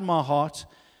quieten my heart,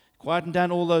 quieten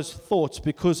down all those thoughts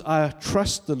because I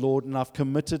trust the Lord and I've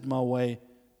committed my way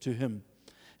to Him.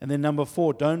 And then number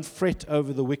 4, don't fret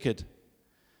over the wicked.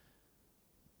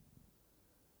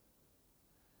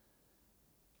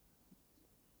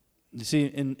 You see,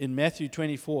 in Matthew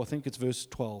 24, I think it's verse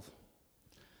 12.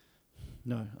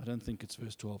 No, I don't think it's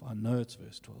verse 12. I know it's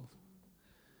verse 12.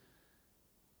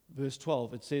 Verse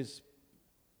 12, it says,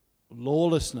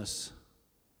 lawlessness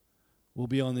will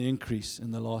be on the increase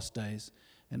in the last days.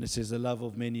 And it says, the love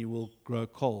of many will grow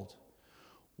cold.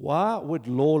 Why would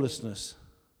lawlessness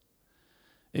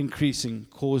increasing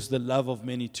cause the love of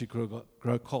many to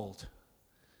grow cold?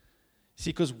 See,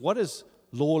 because what is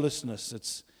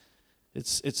lawlessness?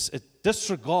 It's a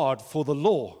disregard for the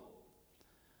law.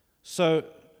 So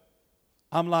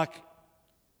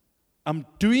I'm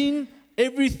doing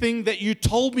everything that you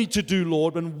told me to do,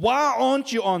 Lord, and why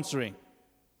aren't you answering?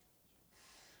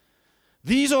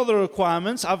 These are the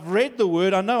requirements. I've read the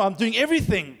Word. I know I'm doing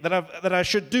everything that I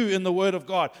should do in the Word of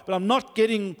God, but I'm not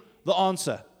getting the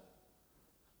answer.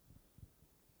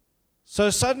 So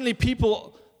suddenly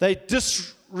people, they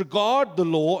disregard the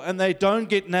law and they don't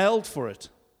get nailed for it.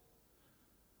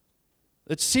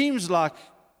 It seems like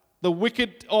the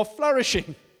wicked are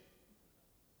flourishing.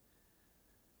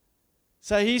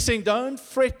 So he's saying, don't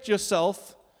fret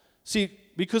yourself. See,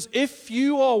 because if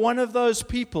you are one of those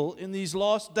people in these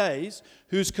last days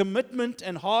whose commitment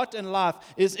and heart and life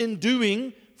is in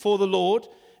doing for the Lord,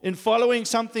 in following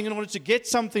something in order to get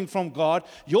something from God,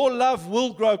 your love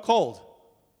will grow cold.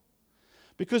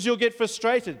 Because you'll get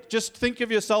frustrated. Just think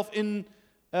of yourself in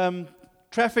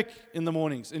traffic in the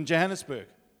mornings in Johannesburg,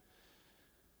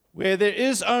 where there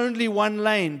is only one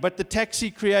lane, but the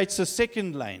taxi creates a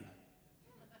second lane.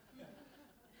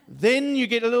 Then you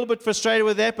get a little bit frustrated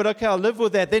with that, but okay, I'll live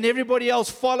with that. Then everybody else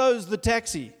follows the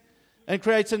taxi and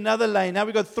creates another lane. Now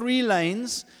we've got 3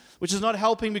 lanes, which is not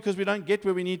helping because we don't get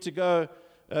where we need to go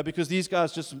because these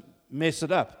guys just mess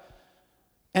it up.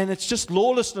 And it's just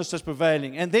lawlessness that's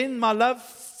prevailing. And then my love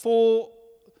for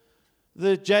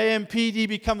the JMPD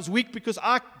becomes weak because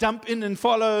I dump in and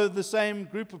follow the same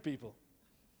group of people.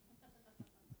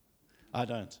 I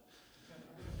don't.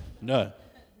 No.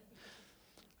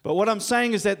 But what I'm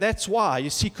saying is that that's why. You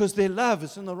see, because their love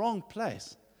is in the wrong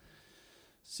place.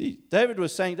 See, David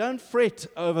was saying, don't fret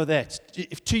over that.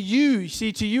 To you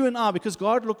see, to you and I, because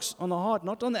God looks on the heart,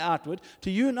 not on the outward, to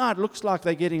you and I, it looks like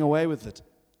they're getting away with it.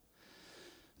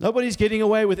 Nobody's getting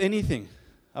away with anything.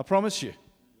 I promise you.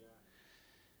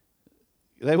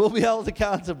 They will be held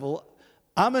accountable.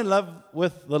 I'm in love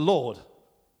with the Lord.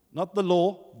 Not the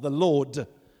law, the Lord.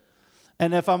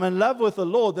 And if I'm in love with the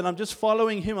Lord, then I'm just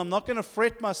following Him. I'm not going to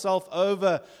fret myself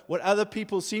over what other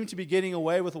people seem to be getting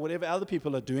away with or whatever other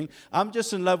people are doing. I'm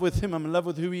just in love with Him. I'm in love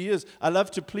with who He is. I love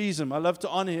to please Him. I love to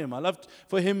honor Him. I love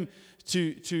for Him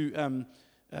to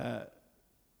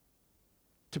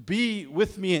be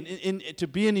with me and to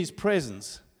be in His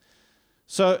presence.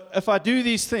 So if I do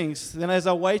these things, then as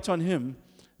I wait on Him,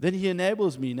 then He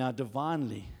enables me now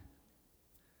divinely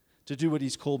to do what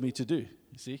He's called me to do,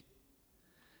 you see.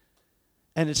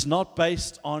 And it's not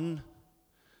based on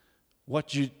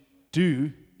what you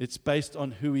do, it's based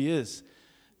on who he is.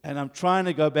 And I'm trying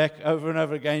to go back over and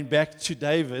over again, back to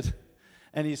David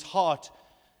and his heart.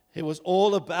 It was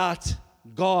all about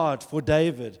God for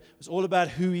David. It was all about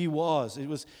who he was.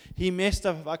 He messed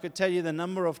up, if I could tell you the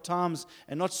number of times,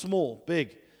 and not small,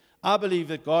 big. I believe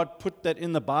that God put that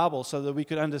in the Bible so that we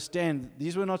could understand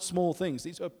these were not small things.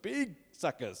 These were big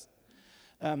suckers.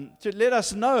 To let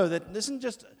us know that this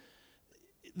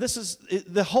is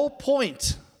the whole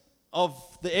point of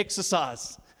the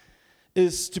exercise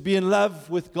is to be in love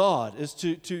with God, is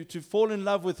to fall in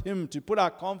love with him, to put our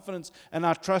confidence and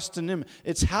our trust in him.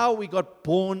 It's how we got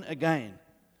born again.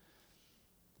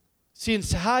 See,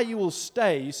 it's how you will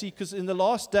stay. You see, because in the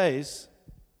last days,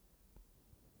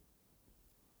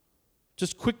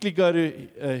 just quickly go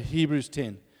to Hebrews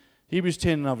 10. Hebrews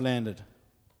 10, and I've landed.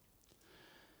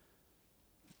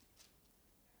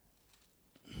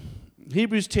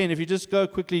 Hebrews 10, if you just go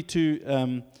quickly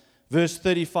to verse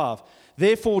 35.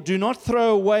 Therefore, do not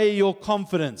throw away your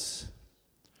confidence,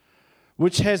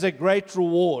 which has a great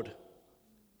reward.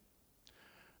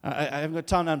 I haven't got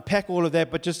time to unpack all of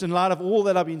that, but just in light of all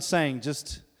that I've been saying,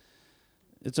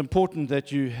 it's important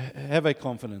that you have a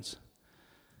confidence.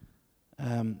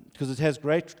 Because it has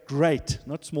great,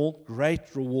 not small, great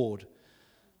reward.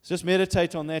 So just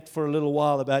meditate on that for a little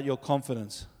while about your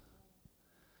confidence.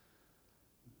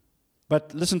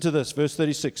 But listen to this, verse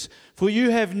 36. For you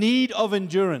have need of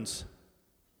endurance.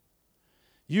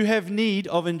 You have need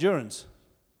of endurance,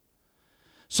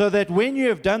 so that when you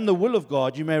have done the will of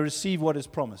God, you may receive what is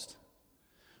promised.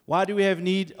 Why do we have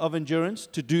need of endurance?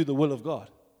 To do the will of God.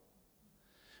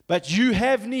 But you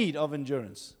have need of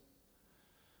endurance.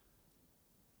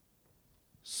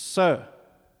 So,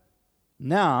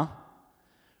 now,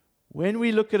 when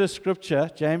we look at a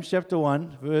scripture, James chapter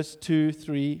 1, verse 2,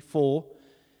 3, 4,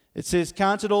 it says,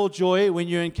 count it all joy when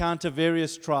you encounter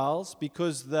various trials,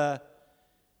 because the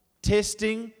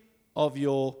testing of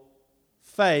your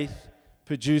faith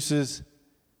produces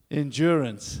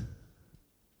endurance.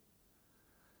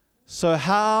 So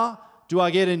how do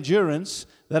I get endurance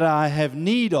that I have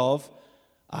need of?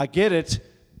 I get it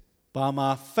by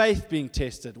my faith being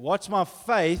tested. What's my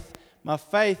faith? My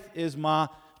faith is my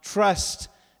trust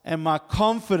and my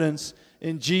confidence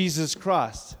in Jesus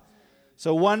Christ.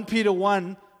 So 1 Peter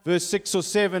 1, verse 6 or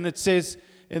 7, it says,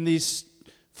 in these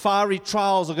fiery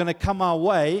trials are going to come our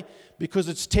way because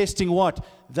it's testing what?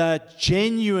 The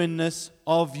genuineness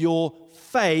of your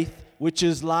faith, which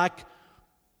is like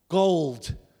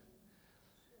gold.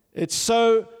 It's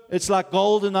like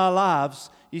gold in our lives.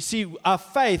 You see, our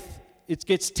faith, it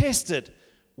gets tested.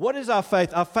 What is our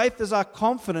faith? Our faith is our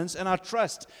confidence and our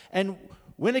trust. And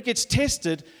when it gets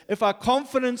tested, if our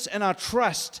confidence and our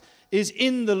trust is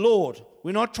in the Lord,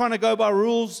 we're not trying to go by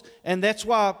rules, and that's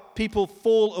why people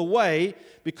fall away,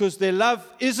 because their love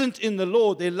isn't in the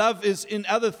Lord. Their love is in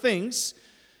other things,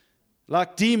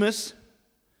 like Demas.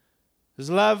 His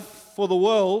love for the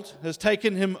world has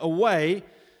taken him away.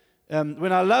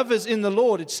 When our love is in the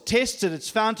Lord, it's tested, it's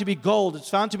found to be gold, it's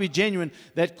found to be genuine.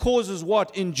 That causes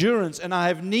what? Endurance. And I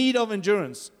have need of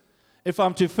endurance if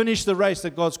I'm to finish the race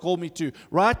that God's called me to.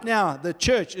 Right now, the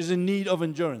church is in need of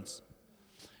endurance.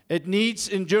 It needs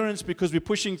endurance because we're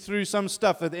pushing through some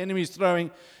stuff that the enemy's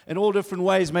throwing in all different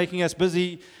ways, making us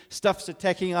busy. Stuff's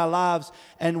attacking our lives.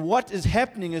 And what is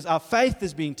happening is our faith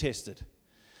is being tested.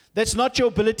 That's not your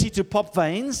ability to pop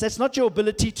veins. That's not your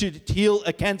ability to heal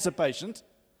a cancer patient.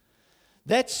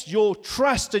 That's your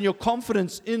trust and your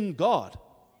confidence in God.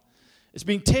 It's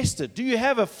being tested. Do you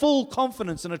have a full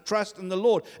confidence and a trust in the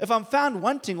Lord? If I'm found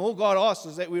wanting, all God asks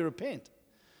is that we repent.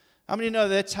 How many know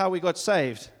that's how we got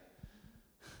saved?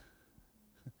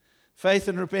 Faith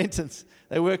and repentance,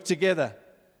 they work together.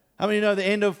 How many know the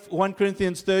end of 1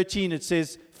 Corinthians 13, it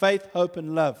says faith, hope,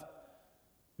 and love.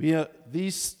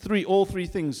 All three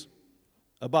things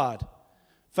abide.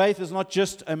 Faith is not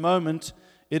just a moment,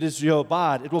 it is your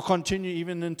abide. It will continue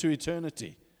even into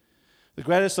eternity. The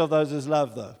greatest of those is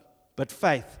love, though. But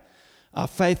faith, our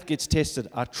faith gets tested,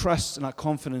 our trust and our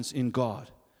confidence in God.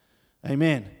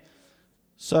 Amen.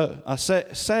 So I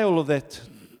say all of that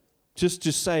just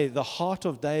to say the heart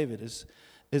of David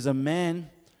is a man.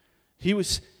 He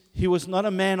was not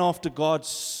a man after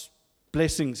God's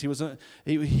blessings. He was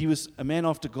a man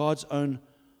after God's own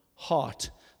heart,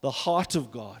 the heart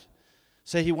of God.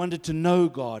 So he wanted to know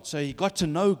God. So he got to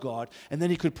know God, and then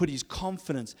he could put his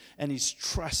confidence and his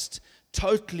trust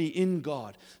totally in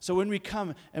God. So when we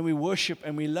come and we worship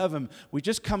and we love Him, we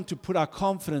just come to put our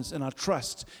confidence and our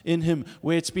trust in Him.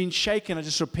 Where it's been shaken, I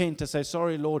just repent. I say,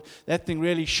 sorry, Lord, that thing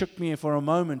really shook me for a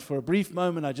moment, for a brief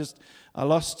moment. I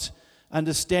lost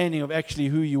understanding of actually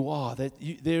who you are. That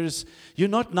you're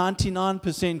not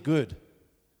 99% good.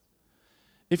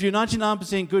 If you're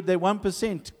 99% good, that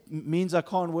 1% means I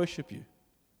can't worship you.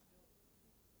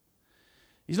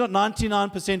 He's not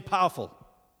 99% powerful.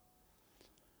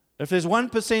 If there's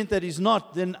 1% that he's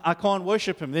not, then I can't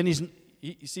worship him. Then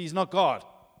he's not God.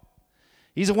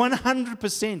 He's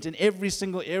 100% in every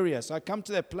single area. So I come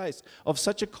to that place of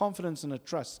such a confidence and a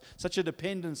trust, such a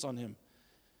dependence on him.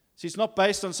 See, it's not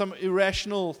based on some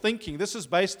irrational thinking. This is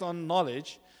based on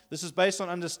knowledge. This is based on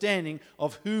understanding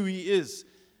of who he is,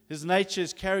 his nature,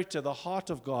 his character, the heart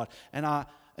of God. And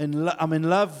I'm in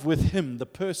love with him, the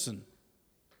person.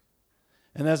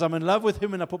 And as I'm in love with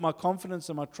him and I put my confidence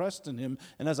and my trust in him,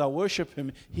 and as I worship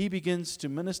him, he begins to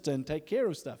minister and take care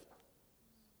of stuff.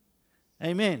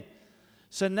 Amen.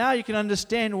 So now you can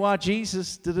understand why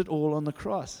Jesus did it all on the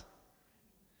cross.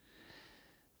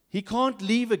 He can't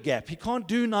leave a gap. He can't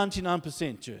do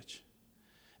 99%, church,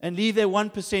 and leave there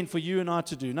 1% for you and I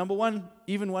to do. Number one,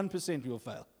 even 1% will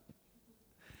fail.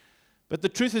 But the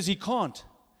truth is he can't.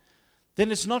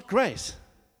 Then it's not grace.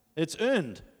 It's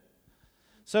earned.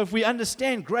 So if we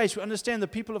understand grace, we understand the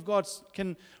people of God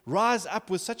can rise up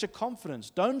with such a confidence.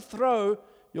 Don't throw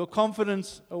your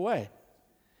confidence away.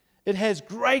 It has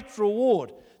great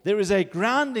reward. There is a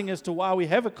grounding as to why we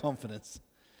have a confidence.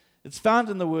 It's found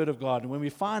in the Word of God. And when we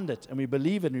find it and we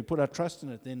believe it and we put our trust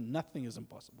in it, then nothing is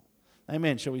impossible.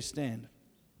 Amen. Shall we stand?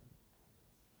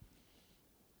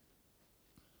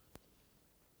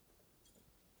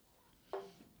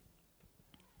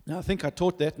 Now, I think I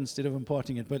taught that instead of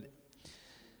imparting it, but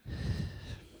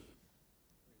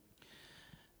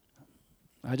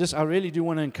I really do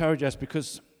want to encourage us,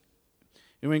 because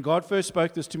when God first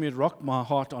spoke this to me, it rocked my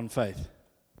heart on faith.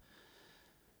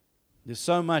 There's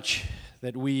so much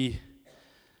that we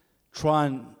try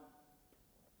and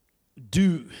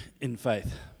do in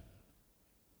faith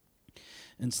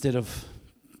instead of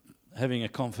having a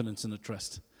confidence and a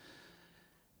trust.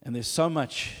 And there's so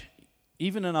much,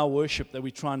 even in our worship, that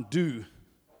we try and do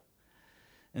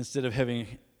instead of having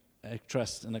a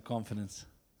trust and a confidence.